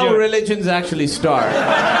Now is we're how doing- religions actually start.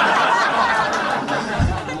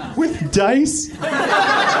 With dice?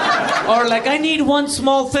 Or like, I need one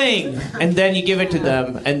small thing, and then you give it to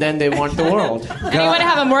them, and then they want the world. Anyone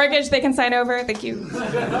have a mortgage they can sign over? Thank you.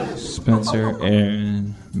 Spencer,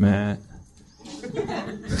 Aaron, Matt.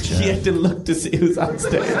 He had to look to see who's on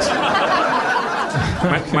stage.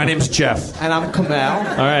 My name's Jeff. And I'm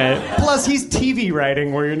Kumail. All right. Plus, he's TV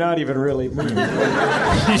writing where you're not even really moving.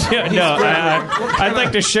 I'd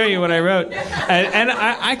like to show you what I wrote, and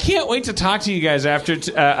I can't wait to talk to you guys after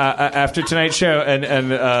tonight's show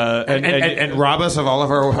and rob us of all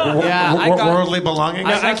of our worldly belongings.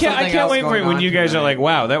 I can't else wait for going it when on you guys are tonight. like,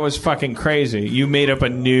 wow, that was fucking crazy. You made up a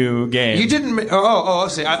new game. You didn't. I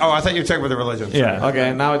see. I thought you were talking about the religion. Yeah.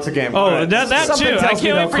 Okay, now it's a game. Oh, Alright. that Something too. I tells me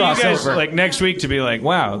can't wait they'll for you cross guys over. like next week to be like,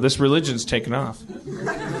 wow, this religion's taken off.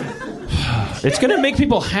 It's gonna make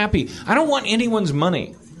people happy. I don't want anyone's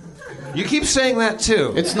money. You keep saying that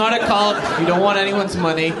too. It's not a cult. You don't want anyone's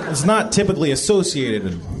money. It's not typically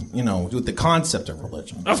associated, with the concept of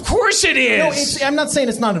religion. Of course it is. No, I'm not saying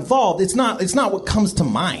it's not involved. It's not what comes to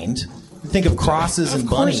mind. You think of crosses and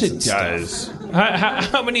bunnies and stuff.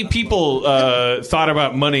 How many people thought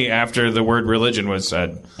about money after the word religion was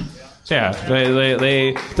said? Yeah,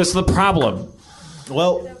 they that's the problem.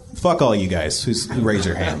 Well, fuck all you guys who raise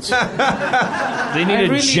your hands. They need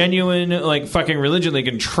a genuine, fucking religion they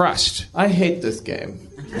can trust. I hate this game.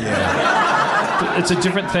 It's a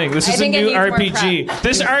different thing. This I is a think it new needs more RPG. prep.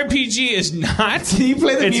 This RPG is not. Can you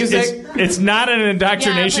play the music? It's not an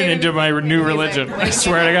indoctrination Yeah, play the into my new music. religion. Play I the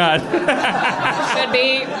swear to God. Should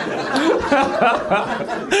be.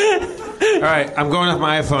 All right, I'm going off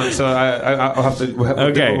my iPhone, so I'll have to.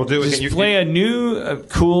 Okay, we'll do it. just play a new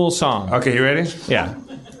cool song. Okay, you ready? Yeah.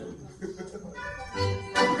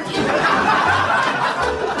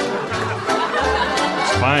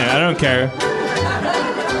 It's fine. I don't care.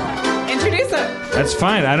 Introduce it. That's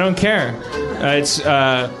fine. I don't care. It's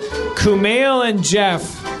Kumail and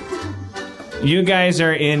Jeff. You guys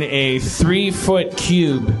are in a 3-foot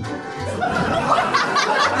cube.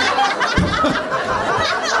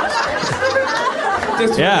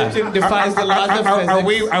 This Yeah. religion defies the laws of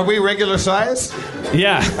physics. Are we regular size?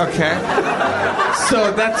 Yeah. Okay.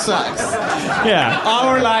 So that sucks. Yeah.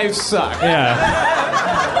 Our lives suck.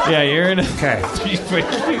 Yeah. Yeah, you're in a Okay. 3-foot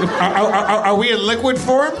cube. Are we in liquid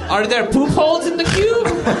form? Are there poop holes in the cube?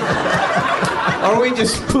 Or are we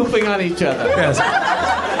just pooping on each other? Yes.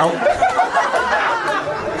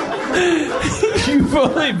 You've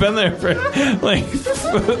only been there for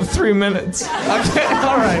 3 minutes. Okay,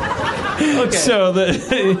 all right. Okay. So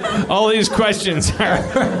all these questions are.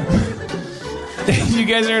 You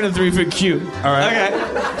guys are in a 3-foot cube. All right. Okay.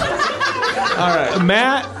 All right.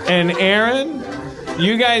 Matt and Aaron,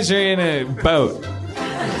 you guys are in a boat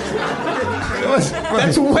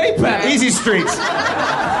That's way back. Easy streets.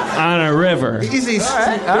 on a river. Easy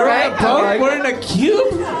streets. All right. We're in a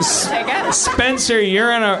cube? Take it. Spencer,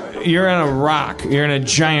 you're on a rock. You're in a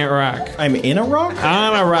giant rock. I'm in a rock?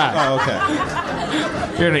 On a rock. Oh, okay.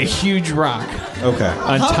 You're in a huge rock Okay.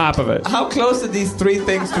 on top of it. How close are these three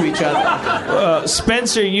things to each other?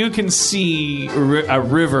 Spencer, you can see a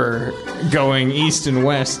river going east and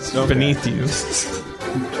west beneath you.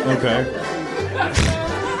 Okay.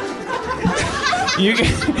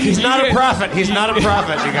 He's not a prophet. He's not a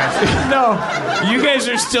prophet, you guys. No, you guys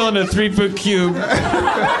are still in a 3-foot cube.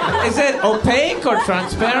 Is it opaque or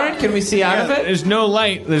transparent? Can we see out of it? There's no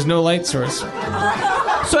light. There's no light source.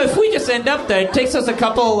 So if we just end up there, it takes us a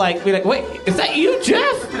couple, like, we're like, wait, is that you,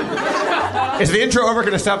 Jeff? Is the intro over?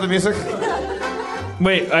 Going to stop the music?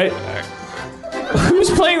 Wait, who's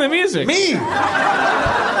playing the music? Me.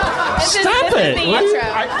 Stop it. The intro.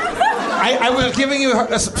 I was giving you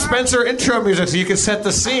a Spencer intro music so you could set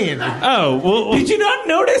the scene. Oh, well. Did you not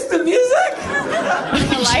notice the music?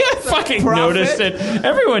 I fucking noticed it.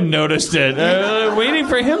 Everyone noticed it. Waiting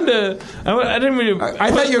for him to. I didn't even.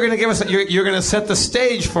 I thought you were going to give us. You're going to set the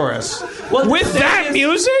stage for us. Well, with that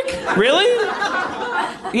music? Really?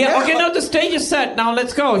 Yeah, okay, no, the stage is set. Now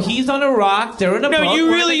let's go. He's on a rock. They're in a boat. No, you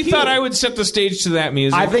We're really in a thought cube. I would set the stage to that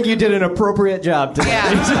music. I think you did an appropriate job today.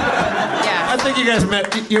 I think you guys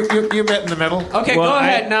met. You met in the middle. Okay, Well, go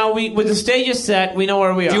ahead. Now, with the stage is set, we know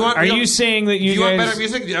where we are. Are you saying that Do you guys... want better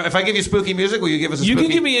music? If I give you spooky music, will you give us a You spooky...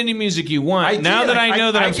 can give me any music you want. I did. Now that I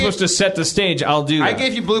know that I'm gave- supposed to set the stage, I'll do that. I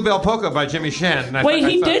gave you Bluebell Polka by Jimmy Shan. and Wait, I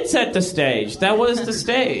he thought- did set the stage. That was the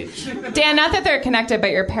stage. Dan, not that they're connected,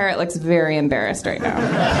 but your parrot looks very embarrassed right now.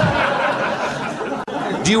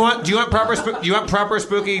 Do you want proper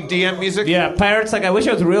spooky DM music? Yeah, parrots, like, I wish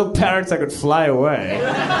I was real parrots I could fly away.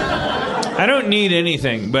 I don't need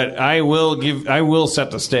anything, but I will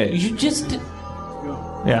set the stage. You just...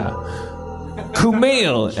 Yeah.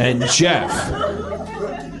 Kumail and Jeff.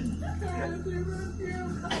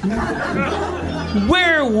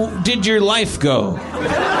 Where did your life go?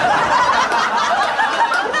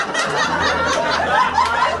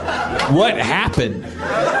 What happened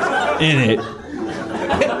in it?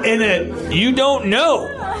 You don't know.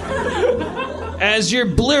 As your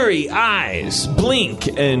blurry eyes blink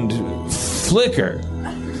and flicker,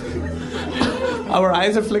 Our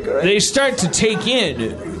eyes are flickering. they start to take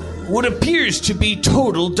in what appears to be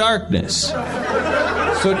total darkness.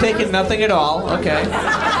 So taking nothing at all. Okay.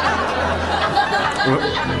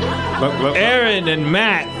 Aaron and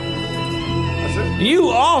Matt, you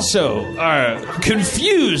also are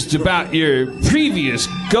confused about your previous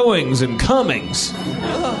goings and comings,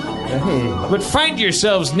 but find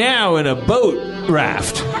yourselves now in a boat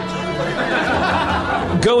raft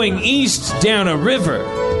going east down a river,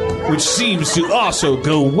 which seems to also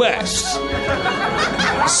go west.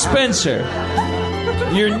 Spencer,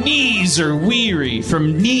 your knees are weary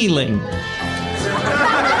from kneeling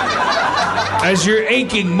as your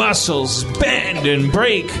aching muscles bend and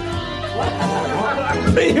break.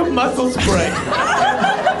 Your muscles break.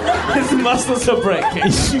 His muscles are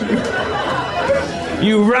breaking.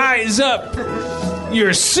 You rise up,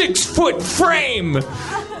 your 6-foot frame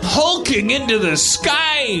hulking into the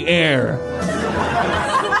sky air.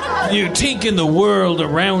 You take in the world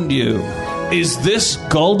around you. Is this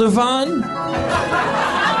Goldivan?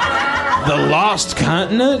 The lost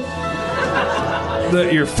continent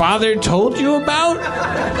that your father told you about?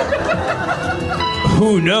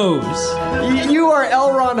 Who knows? You are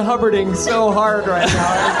L. Ron Hubbarding so hard right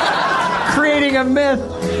now. Creating a myth.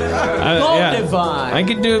 Goldivan. I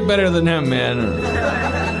can do it better than him, man.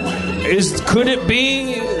 Could it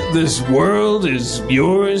be this world is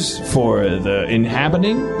yours for the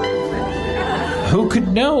inhabiting? Who could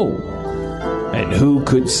know? And who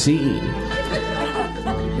could see?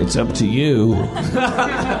 It's up to you.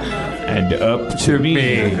 And up to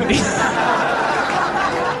me.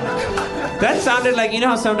 That sounded like, you know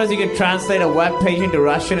how sometimes you can translate a web page into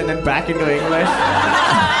Russian and then back into English?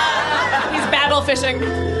 He's babble fishing.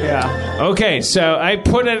 Yeah. Okay, so I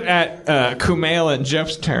put it at Kumail and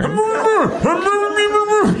Jeff's turn.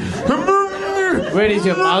 Where is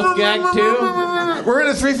your mouth gag too? We're in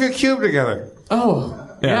a 3-foot cube together. Oh.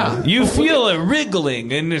 Yeah. You feel a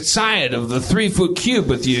wriggling inside of the 3-foot cube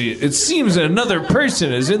with you. It seems that another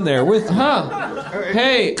person is in there with you. Huh.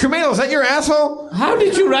 Hey, Kumail, is that your asshole? how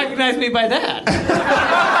did you recognize me by that?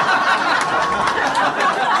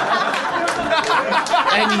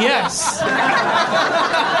 And yes.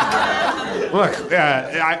 Look,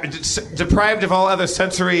 deprived of all other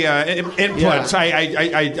sensory inputs,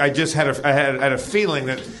 I just had a feeling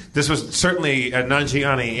that this was certainly a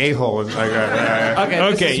Nanjiani a-hole.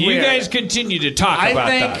 Okay, you guys continue to talk about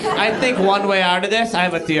that. I think one way out of this, I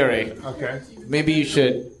have a theory. Okay. Maybe you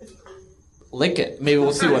should lick it. Maybe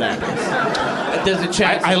we'll see what happens. There's a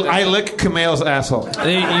chance. I lick Kumail's asshole.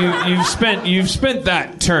 You've spent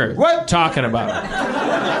that turn talking about it.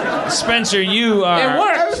 Spencer, you are. It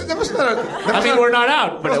worked. We're not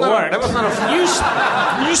out, but it worked. That was not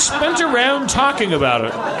a. You spent a round talking about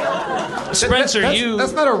it. Spencer,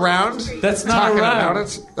 That's not a round. That's not Talking a round. about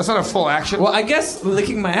it. That's not a full action. Well, I guess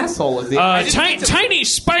licking my asshole is the. Tiny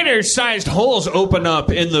spider-sized holes open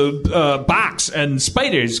up in the box, and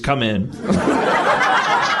spiders come in.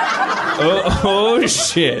 oh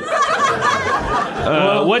shit.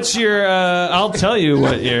 What's your... I'll tell you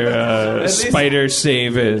what your spider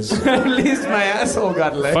save is. At least my asshole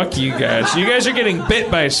got licked. Fuck you guys. You guys are getting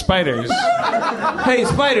bit by spiders. Hey,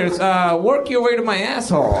 spiders, work your way to my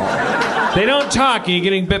asshole. They don't talk. You're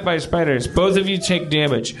getting bit by spiders. Both of you take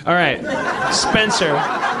damage. All right. Spencer,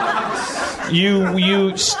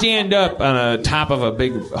 you stand up on a top of a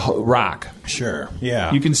big rock. Sure.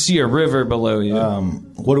 Yeah. You can see a river below you.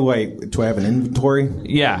 What do I have an inventory?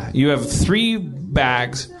 Yeah. You have 3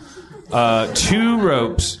 bags, 2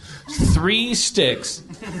 ropes, 3 sticks,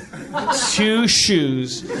 2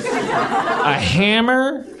 shoes, a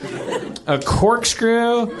hammer, a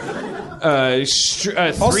corkscrew, a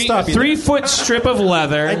 3-foot strip of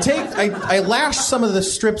leather. I lash some of the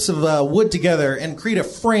strips of wood together and create a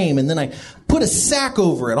frame, and then I put a sack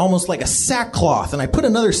over it, almost like a sackcloth, and I put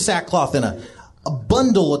another sackcloth in a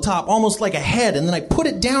bundle atop, almost like a head, and then I put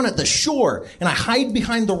it down at the shore, and I hide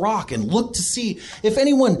behind the rock and look to see if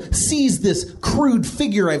anyone sees this crude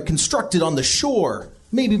figure I've constructed on the shore,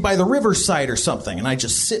 maybe by the riverside or something, and I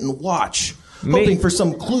just sit and watch, hoping for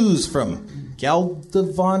some clues from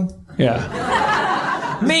Galdavon.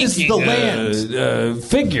 Yeah. Making the land. a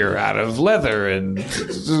figure out of leather and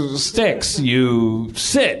sticks. You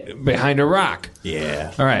sit behind a rock.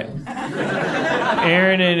 Yeah. All right.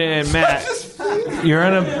 Aaron and Matt, you're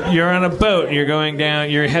on a boat. And you're going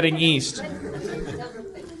down. You're heading east.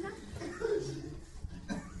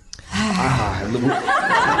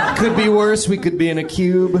 Could be worse. We could be in a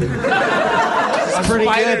cube. It's pretty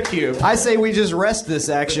good. Cube. I say we just rest this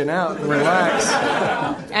action out and relax.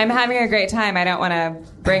 I'm having a great time. I don't want to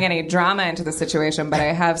bring any drama into the situation, but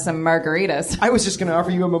I have some margaritas. I was just going to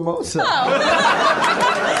offer you a mimosa. Well,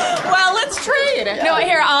 let's trade. No,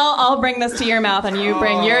 here, I'll bring this to your mouth, and you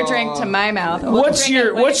bring your drink to my mouth. We'll What's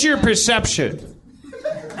your perception?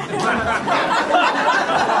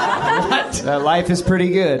 That life is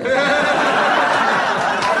pretty good.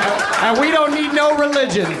 And we don't need no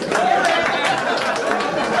religion.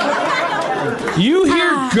 You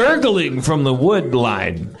hear gurgling from the wood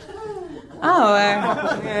line.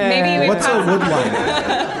 Maybe we've What's a wood line?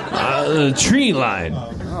 The tree line.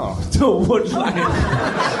 The wood line.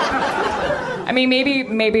 I mean,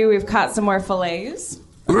 maybe we've caught some more fillets.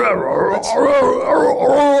 Oh,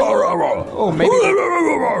 maybe.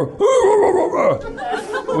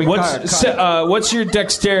 What's your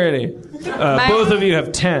dexterity? Both of you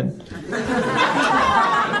have 10.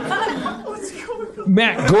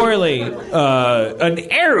 Matt Gourley, an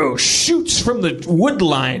arrow shoots from the wood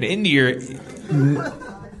line into your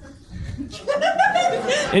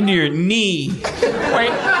knee.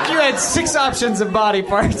 Wait, you had 6 options of body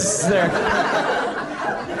parts there.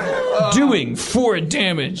 Doing 4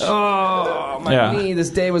 damage. Oh, my knee. This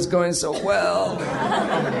day was going so well.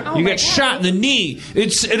 You get shot in the knee.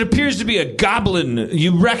 It appears to be a goblin.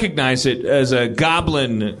 You recognize it as a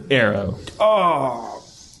goblin arrow. Oh.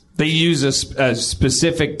 They use a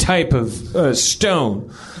specific type of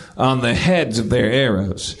stone on the heads of their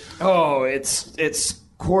arrows. Oh, it's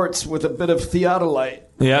quartz with a bit of theodolite.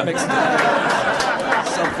 Yeah.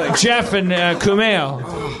 Something. Jeff and Kumail,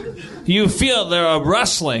 you feel there a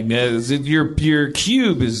rustling as your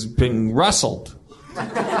cube is being rustled.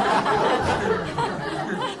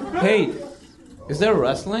 Hey, is there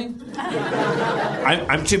wrestling?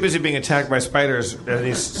 I'm too busy being attacked by spiders.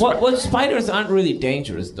 Well, spiders aren't really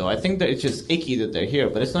dangerous, though. I think that it's just icky that they're here,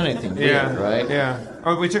 but it's not anything weird, right? Yeah.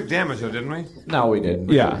 Oh, we took damage, though, didn't we? No, we didn't.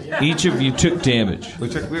 Yeah. Each of you took damage.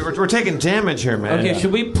 We're taking damage here, man. Okay,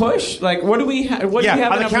 should we push? Like, what do we have? What do you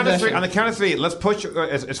have on in the count of possession? three. On the count of 3, let's push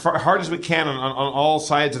as hard as we can on all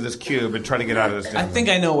sides of this cube and try to get out of this. I think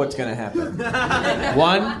I know what's gonna happen.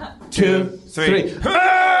 1, 2, 3.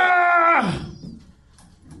 Ah!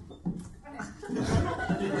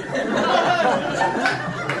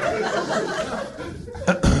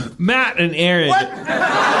 Matt and Aaron. What?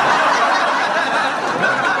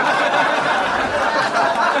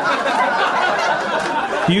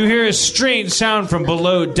 You hear a strange sound from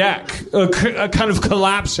below deck, a kind of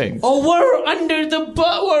collapsing. Oh, we're under the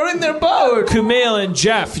boat. We're in their boat. Kumail and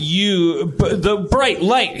Jeff, the bright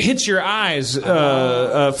light hits your eyes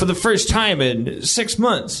for the first time in 6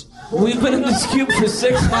 months. We've been in this cube for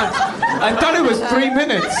 6 months. I thought it was 3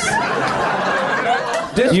 minutes.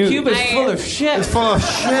 This cube is full of shit. It's full of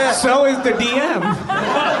shit. So is the DM.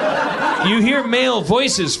 You hear male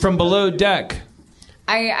voices from below deck.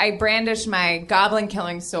 I brandish my goblin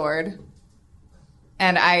killing sword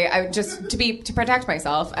And I just to protect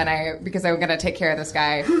myself, and because I'm gonna take care of this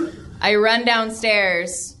guy, I run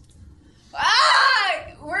downstairs.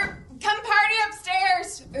 Come party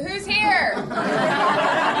upstairs. Who's here?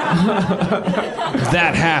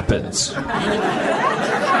 That happens.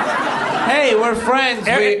 Hey, we're friends.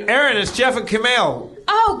 Aaron, it's Jeff and Kumail.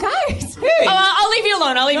 Oh, guys. Hey. Oh, I'll leave you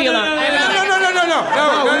alone. No. We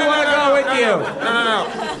want to go with you. No.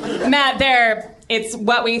 Matt, it's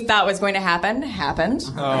what we thought was going to happened.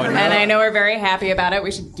 Oh, no. And I know we're very happy about it.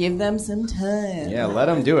 We should give them some time. Yeah, let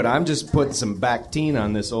them do it. I'm just putting some Bactine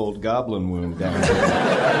on this old goblin wound down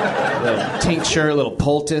there. A little tincture, a little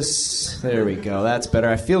poultice. There we go. That's better.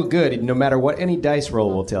 I feel good, no matter what any dice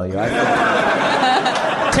roll will tell you. I feel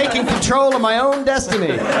taking control of my own destiny.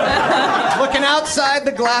 Looking outside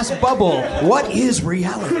the glass bubble. What is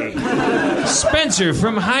reality? Spencer,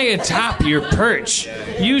 from high atop your perch,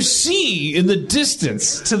 you see in the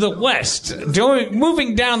distance to the west,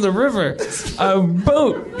 moving down the river, a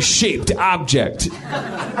boat-shaped object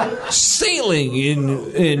sailing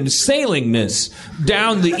in sailingness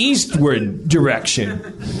down the eastward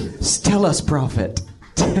direction. Tell us, prophet.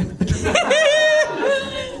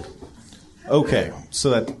 Okay,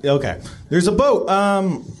 there's a boat.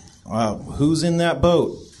 Who's in that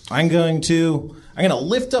boat? I'm gonna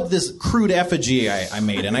lift up this crude effigy I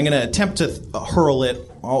made, and I'm gonna attempt to hurl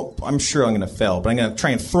it. I'm sure I'm gonna fail, but I'm gonna try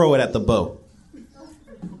and throw it at the boat.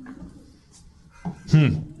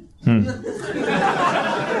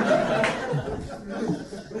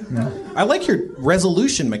 I like your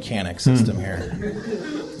resolution mechanic system here.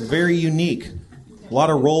 Very unique. A lot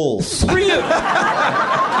of rolls.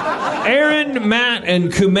 Aaron, Matt,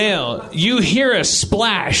 and Kumail, you hear a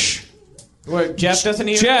splash. What, Jeff doesn't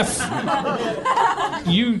hear? Jeff,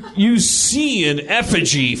 you see an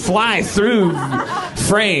effigy fly through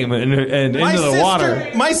frame and into the water.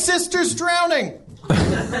 My sister's drowning.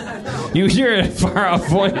 You hear a far-off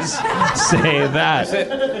voice say that.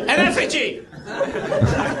 An effigy!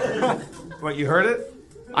 What, you heard it?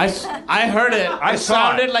 I heard it. I it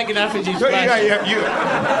saw sounded it. like an effigy. You, Was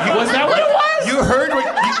that what it was? You heard what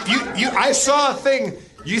you I saw a thing.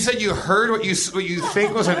 You said you heard what you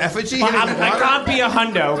think was an effigy? Well, I can't be a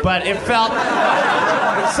hundo, but it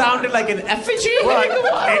sounded like an effigy hitting the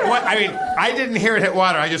water. I didn't hear it hit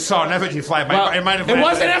water. I just saw an effigy fly. It might have. It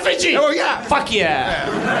was an effigy. Oh yeah. Fuck yeah.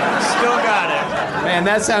 Still got it. Man,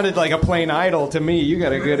 that sounded like a plain idol to me. You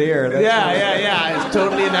got a good ear. That's Yeah. It's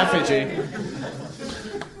totally an effigy.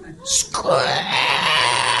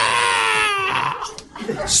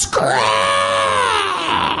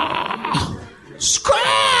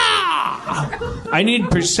 I need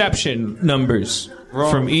perception numbers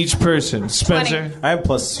from each person. Spencer? 20. I have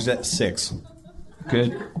 +6.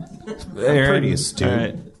 Good. Aaron? Pretty astute. All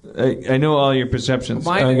right. I know all your perceptions.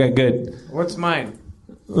 Mine? Okay, good. What's mine?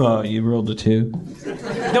 Oh, you rolled a 2.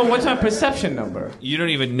 No, what's my perception number? You don't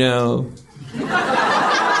even know.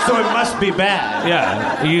 So it must be bad.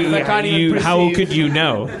 Yeah. I can't even how perceive- could you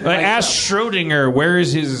know? Ask Schrodinger, where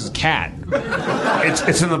is his cat?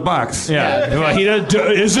 It's in the box. Yeah. Well, he does.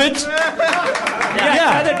 Is it?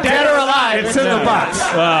 Yeah, dead or alive. It's in the box.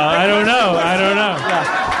 Well, I don't know.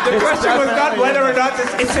 The question was not whether or not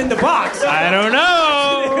it's in the box. I don't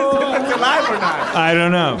know. If it's alive or not. I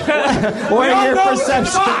don't know. What are your know it's in the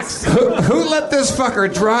perceptions? box. Who let this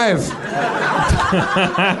fucker drive?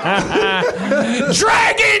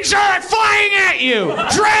 Dragons are flying at you!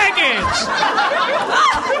 Dragons!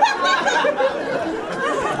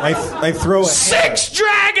 I throw it. 6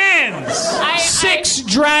 dragons! 6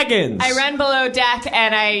 dragons! I run below deck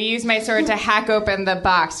and I use my sword to hack open the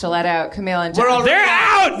box to let out Kumail and Jeff. They're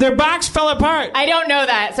out! Their box fell apart. I don't know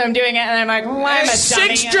that, so I'm doing it, and I'm like, why am I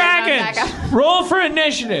 6 dragons! Roll for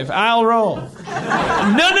initiative. I'll roll.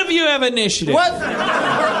 None of you have initiative. What?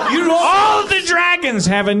 You roll? All the dragons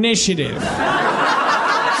have initiative.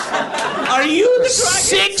 Are you the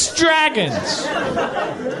dragon? 6 dragons.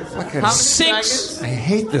 How many 6. I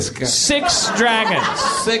hate this guy. 6 dragons.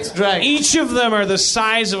 6 dragons. Each of them are the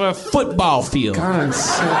size of a football field.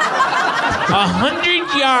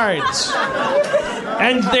 100 yards.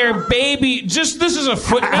 And they're baby. This is a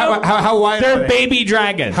footnote. How wide They're are they? baby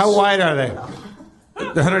dragons. How wide are they?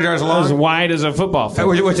 100 yards long? As wide as a football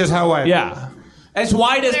field. Which is how wide? Yeah. As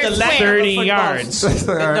wide as the length 30 of a football. yards.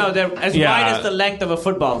 No, they're as Yeah. wide as the length of a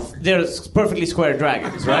football. They're perfectly square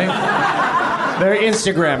dragons, right? They're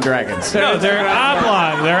Instagram dragons. No, they're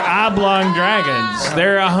oblong. They're oblong dragons.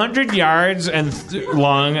 They're 100 yards and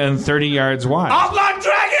long and 30 yards wide. Oblong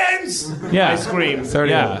dragons! Yeah. I scream.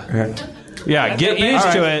 30. Yeah. Yeah, get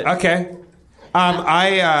used to it. Okay.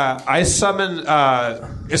 I summon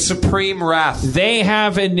a supreme wrath. They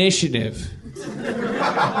have initiative.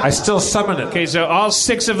 I still summon it. Okay, so all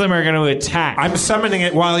 6 of them are going to attack. I'm summoning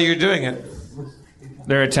it while you're doing it.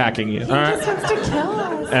 They're attacking you. He just wants to kill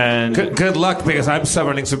us. And Good luck, because I'm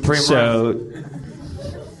summoning Supreme Wrath. so,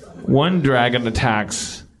 one dragon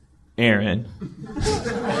attacks Aaron.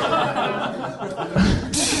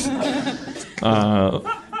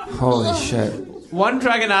 Holy shit. One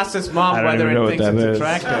dragon asked his mom I don't whether even know it what thinks that it's is.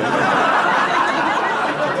 attractive.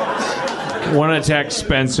 One attacks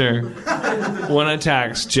Spencer. One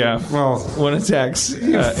attacks Jeff. Well, One attacks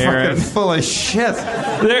Aaron. fucking full of shit.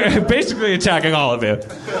 They're basically attacking all of you.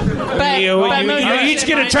 You each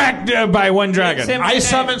get attacked by one dragon. I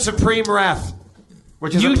summon Supreme Wrath.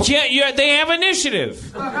 Which is They have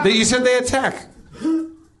initiative. You said they attack.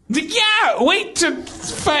 Yeah, wait to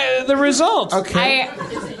find the result. Okay.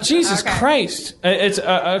 Jesus Okay. Christ. It's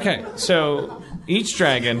okay. So each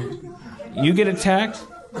dragon, you get attacked.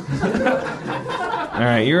 All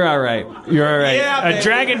right, you're all right. You're all right. Yeah, A baby.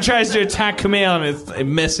 dragon tries to attack Kumail and it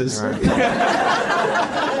misses.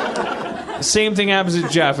 Same thing happens to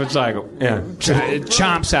Jeff. It's like, it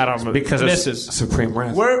chomps at him Because misses. it's Supreme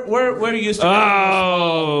Wrath. Where used to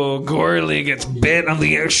Oh, Gourley gets bit on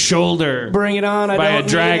the shoulder. Bring it on. By a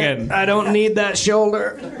dragon. I don't need that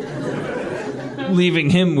shoulder. Leaving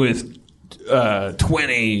him with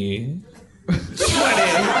 20.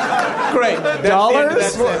 Great.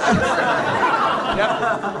 Dollars?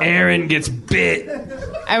 Aaron gets bit.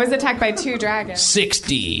 I was attacked by 2 dragons.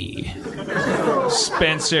 60.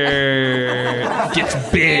 Spencer gets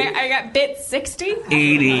bit. I got bit 60.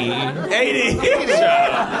 80. 80.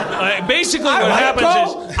 Basically, what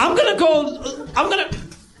happens is I'm gonna.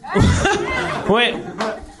 wait.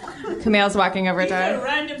 Kumail's walking over to us.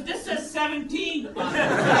 Random. This says 17.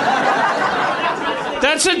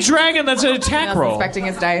 That's a dragon. That's an attack Kumail's roll. inspecting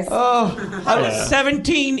his dice. How does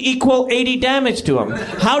 17 equal 80 damage to him?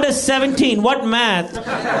 How does 17? What math?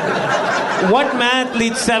 What math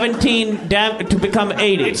leads 17 to become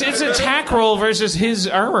 80? It's attack roll versus his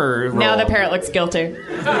armor roll. Now the parrot looks guilty.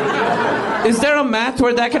 Is there a math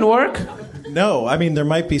where that can work? No, I mean there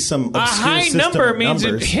might be some A obscure high system number of means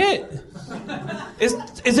numbers. it hit.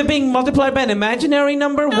 Is it being multiplied by an imaginary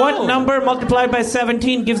number? No. What number multiplied by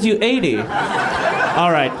 17 gives you 80?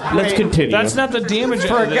 All right, let's continue. That's not the damage.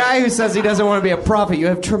 For a guy who says he doesn't want to be a prophet, you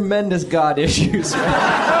have tremendous God issues.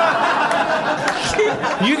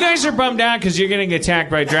 You guys are bummed out because you're getting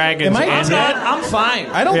attacked by dragons. Am I and dead? I'm fine.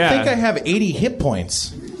 I don't Yeah. think I have 80 hit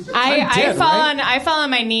points. I fall right? I fall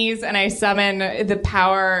on my knees and I summon the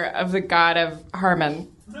power of the god of Harmon.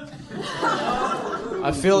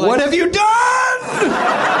 I feel like. What have you done?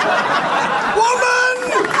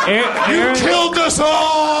 Woman! Aaron, Killed us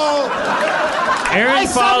all! Aaron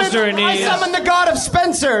falls to her knees. I summoned the god of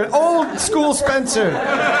Spencer, old school Spencer.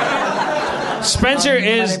 Spencer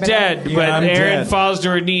is dead, but I'm Aaron dead. falls to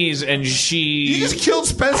her knees and she. You just killed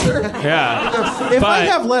Spencer? Yeah. If But- I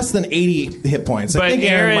have less than 80 hit points, I But think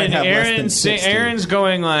Aaron might have less than Aaron's 60. Aaron's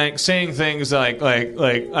going saying things like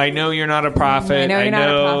I know you're not a prophet. I know you're not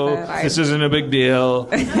a prophet. This isn't a big deal.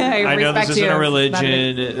 I know this respect isn't you. a It's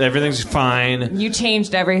religion. Everything's fine. You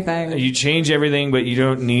changed everything. You change everything, but you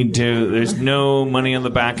don't need to. There's no money on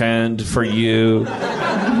the back end for you.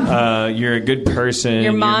 You're a good person.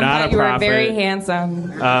 Your mom you're not thought a you were prophet. very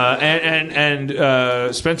handsome.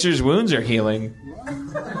 And Spencer's wounds are healing.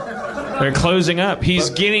 They're closing up. He's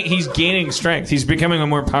gaining strength. He's becoming a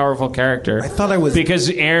more powerful character. I thought I was... Because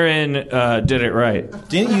Aaron did it right.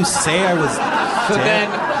 Didn't you say I was So dead?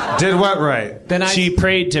 Did what right? then I. She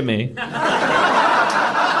prayed to me.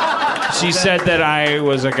 She said that I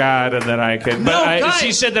was a god and that I could. But guys.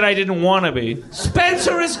 she said that I didn't want to be.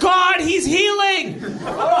 Spencer is God. He's healing.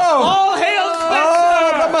 All hail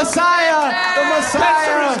Spencer. The Messiah! The Spencer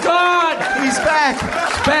Messiah! is God. He's back!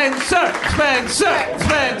 Spencer.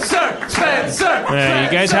 Yeah,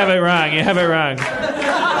 you guys have it wrong. You have it wrong.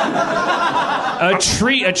 A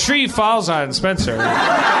tree falls on Spencer.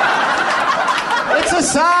 It's a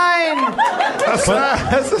sign!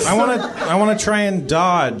 I want to try and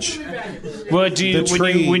dodge. Well, do you, The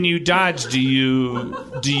tree. when you dodge, do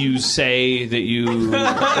you say that you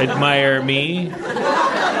admire me?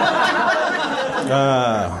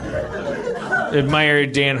 Admire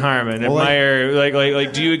Dan Harmon. Well, Admire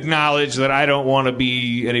like. Do you acknowledge that I don't want to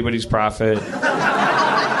be anybody's prophet?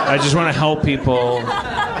 I just want to help people.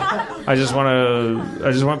 I just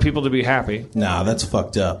want people to be happy. Nah, that's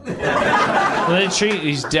fucked up. Well, the tree,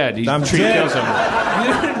 he's dead. I'm tree dead. kills him.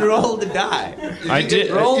 You didn't roll to die. I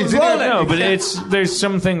did. roll I it. no, but there's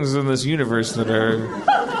some things in this universe that are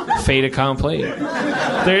fait accompli.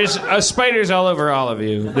 There's spiders all over all of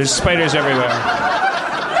you. There's spiders everywhere.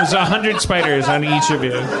 There's 100 spiders on each of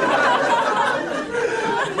you.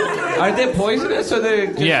 Are they poisonous or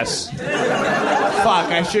they? Yes. Fuck!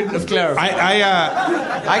 I shouldn't have clarified.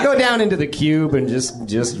 I go down into the cube and just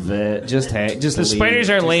The leave. spiders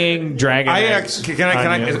are laying dragon eggs. Can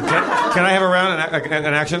I have a round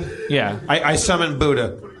an action? Yeah. I summon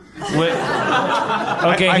Buddha. What?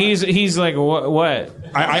 Okay, he's like what?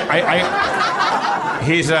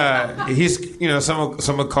 He's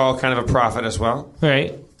some would call kind of a prophet as well.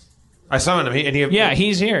 Right. I summoned him.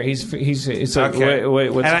 He's here. He's it's like okay.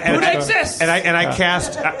 what's Buddha exists. And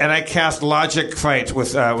I cast logic fight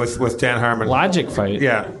with Dan Harmon. Logic fight.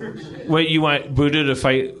 Yeah. What you want Buddha to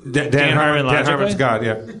fight Dan Harmon? Dan Harmon's God.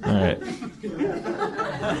 Yeah. All right.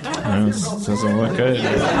 This doesn't look good.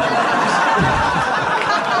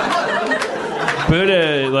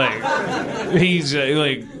 Buddha, he's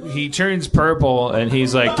he turns purple and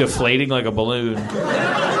he's like deflating like a balloon.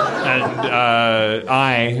 And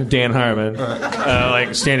I, Dan Harmon,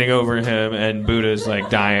 standing over him, and Buddha's like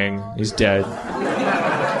dying. He's dead.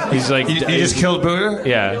 He's like you just killed Buddha?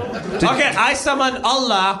 Yeah. Okay, I summon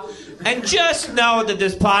Allah, and just know that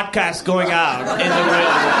this podcast's going out in the room.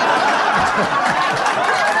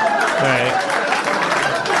 Right.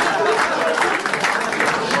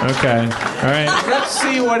 Okay. All right. Let's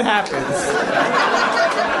see what happens.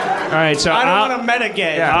 All right. So I don't want to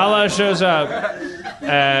metagame. Yeah. Allah shows up,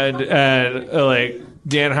 and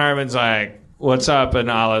Dan Harmon's like, "What's up?" And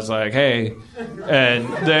Allah's like, "Hey," and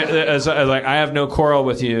I have no quarrel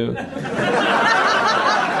with you.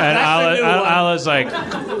 And Allah's like,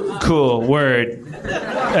 "Cool, word."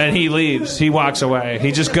 And he leaves. He walks away.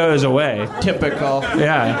 He just goes away. Typical.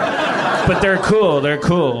 Yeah. But they're cool. They're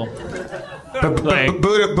cool. But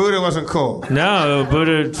Buddha wasn't cool. No,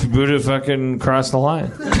 Buddha fucking crossed the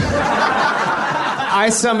line. I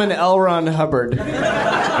summon L. Ron Hubbard.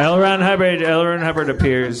 L. Ron Hubbard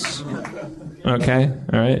appears. Okay,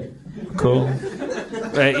 all right, cool.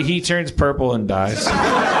 He turns purple and dies.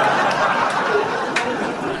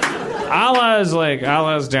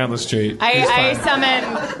 Allah's down the street. I summon.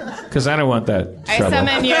 Because I don't want that trouble.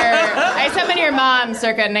 I summon your mom,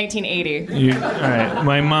 circa 1980. All right,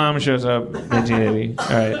 my mom shows up 1980. All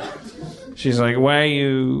right, she's like, what are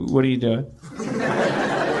you doing?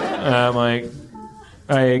 I'm like,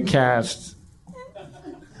 I cast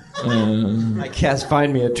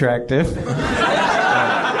Find Me Attractive.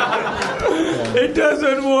 It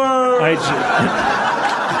doesn't work.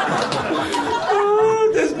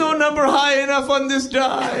 There's no number high enough on this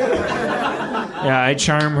die. Yeah, I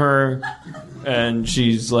charm her, and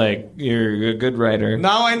she's like, "You're a good writer."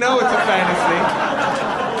 Now I know it's a fantasy.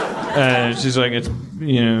 And she's like, "It's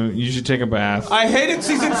you should take a bath." I hated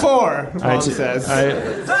season 4. Mom says.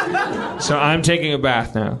 So I'm taking a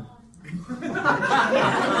bath now.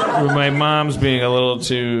 My mom's being a little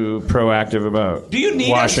too proactive about. Do you need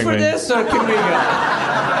washing us for me. this, or can we go?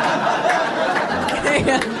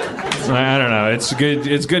 I don't know. It's good.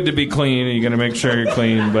 It's good to be clean. You got to make sure you're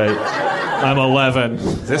clean, but. I'm 11.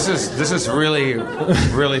 This is really,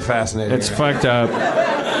 really fascinating. It's fucked up.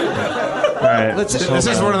 All right. This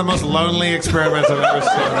is one of the most lonely experiments I've ever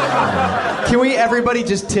seen. Can we everybody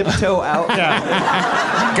just tiptoe out?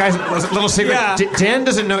 Yeah. Guys, little secret. Yeah. Dan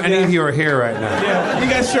doesn't know any of you are here right now. Yeah. You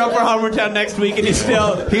guys show up for Harmontown next week, and he's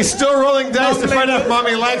still rolling dice to find out if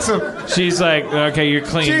Mommy likes him. She's like, okay, you're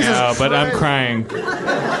clean Jesus now, but I'm Christ. crying.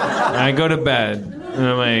 I go to bed. And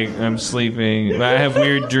I'm sleeping. I have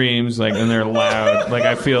weird dreams, and they're loud.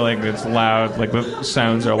 I feel like it's loud. The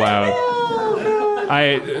sounds are loud.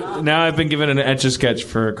 Now I've been given an Etch-a-Sketch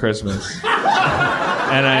for Christmas.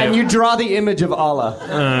 And you draw the image of Allah.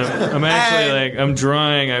 I'm actually I'm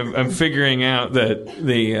drawing. I'm figuring out that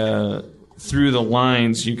through the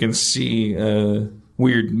lines you can see a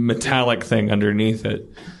weird metallic thing underneath it.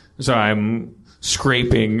 So I'm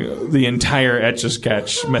scraping the entire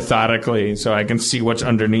Etch-a-Sketch methodically so I can see what's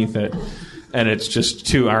underneath it. And it's just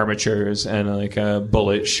 2 armatures and a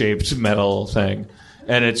bullet-shaped metal thing.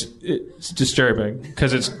 And it's disturbing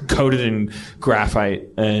because it's coated in graphite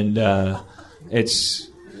and it's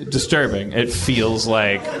disturbing. It feels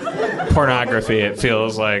like pornography. It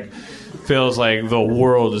feels like the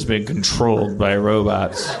world is being controlled by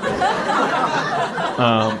robots.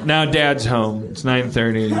 Now Dad's home. It's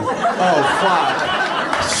 9:30. Oh, fuck.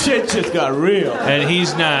 Shit just got real. And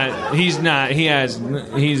he's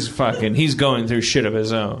going through shit of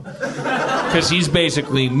his own. Because he's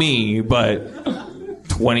basically me, but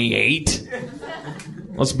 28.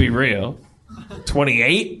 Let's be real.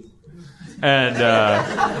 28? And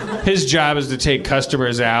his job is to take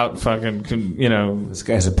customers out, This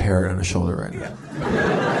guy's a parrot on his shoulder right now.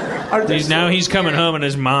 He's coming home and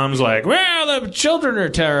his mom's like, well, the children are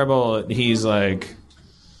terrible. And he's like,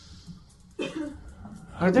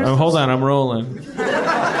 Hold on, I'm rolling.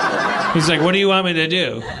 He's like, what do you want me to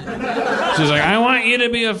do? She's like, I want you to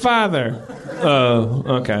be a father. Oh,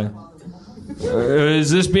 okay.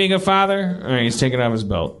 Is this being a father? All right, he's taking off his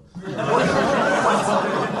belt.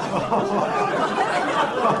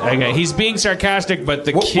 Okay, he's being sarcastic, but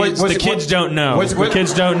the kids don't know. The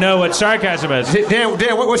kids don't know what sarcasm is. Dan,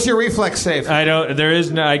 what's your reflex save?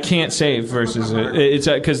 I can't save versus it. It's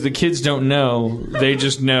because the kids don't know. They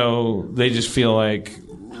just know. They just feel like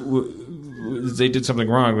they did something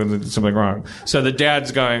wrong when they did something wrong. So the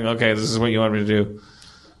dad's going, okay, this is what you want me to do.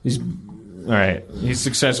 He's all right. He's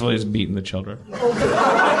successfully beaten the children.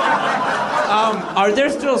 Are there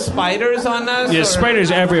still spiders on us? Yeah,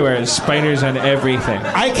 spiders everywhere. There's spiders on everything.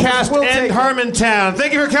 I cast End Harmontown.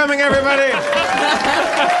 Thank you for coming, everybody.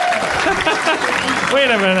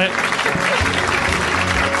 Wait a minute.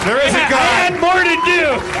 There is a God. I had more to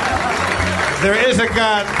do. There is a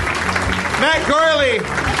God. Matt Gourley,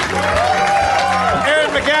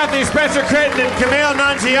 Aaron McGaffney, Spencer Critton, and Kumail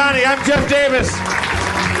Nanjiani. I'm Jeff Davis.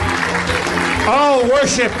 All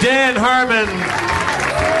worship Dan Harmon.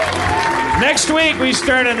 Next week, we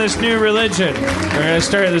start on this new religion. We're going to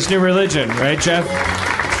start this new religion, right, Jeff?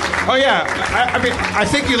 Oh, yeah. I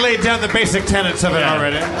think you laid down the basic tenets of it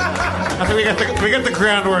already. I think we got the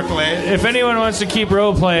groundwork laid. If anyone wants to keep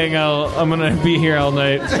role-playing, I'm going to be here all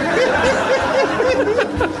night.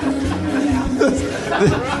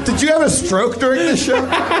 Did you have a stroke during this show?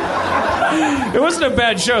 It wasn't a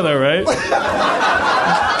bad show, though, right?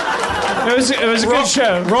 It was a good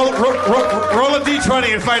show. Roll a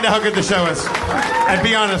D20 and find out how good the show is. And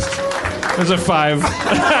be honest. It was a 5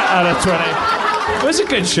 out of 20. It was a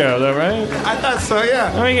good show, though, right? I thought so,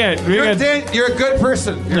 yeah. You're a good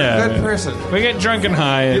person. You're a good person. We get drunk and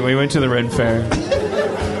high, and we went to the Ren Fair.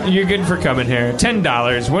 You're good for coming here.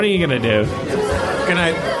 $10. What are you going to do? Good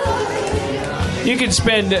night. You could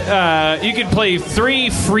spend. You could play 3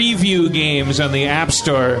 Freeview games on the App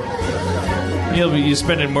Store. You're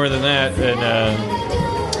spending more than that. And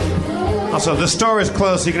also, the store is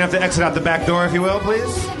closed, so you're going to have to exit out the back door, if you will,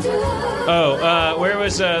 please. Oh, where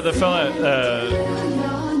was the fella?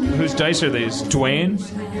 Whose dice are these? Dwayne?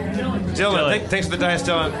 Dylan. Thanks for the dice,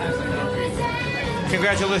 Dylan.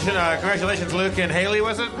 Congratulations, Luke and Haley,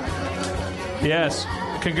 was it? Yes.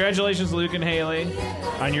 Congratulations, Luke and Haley,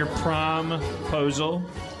 on your promposal.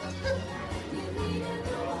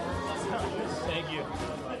 Thank you.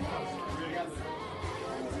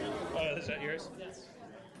 Oh, is that yours? Yes.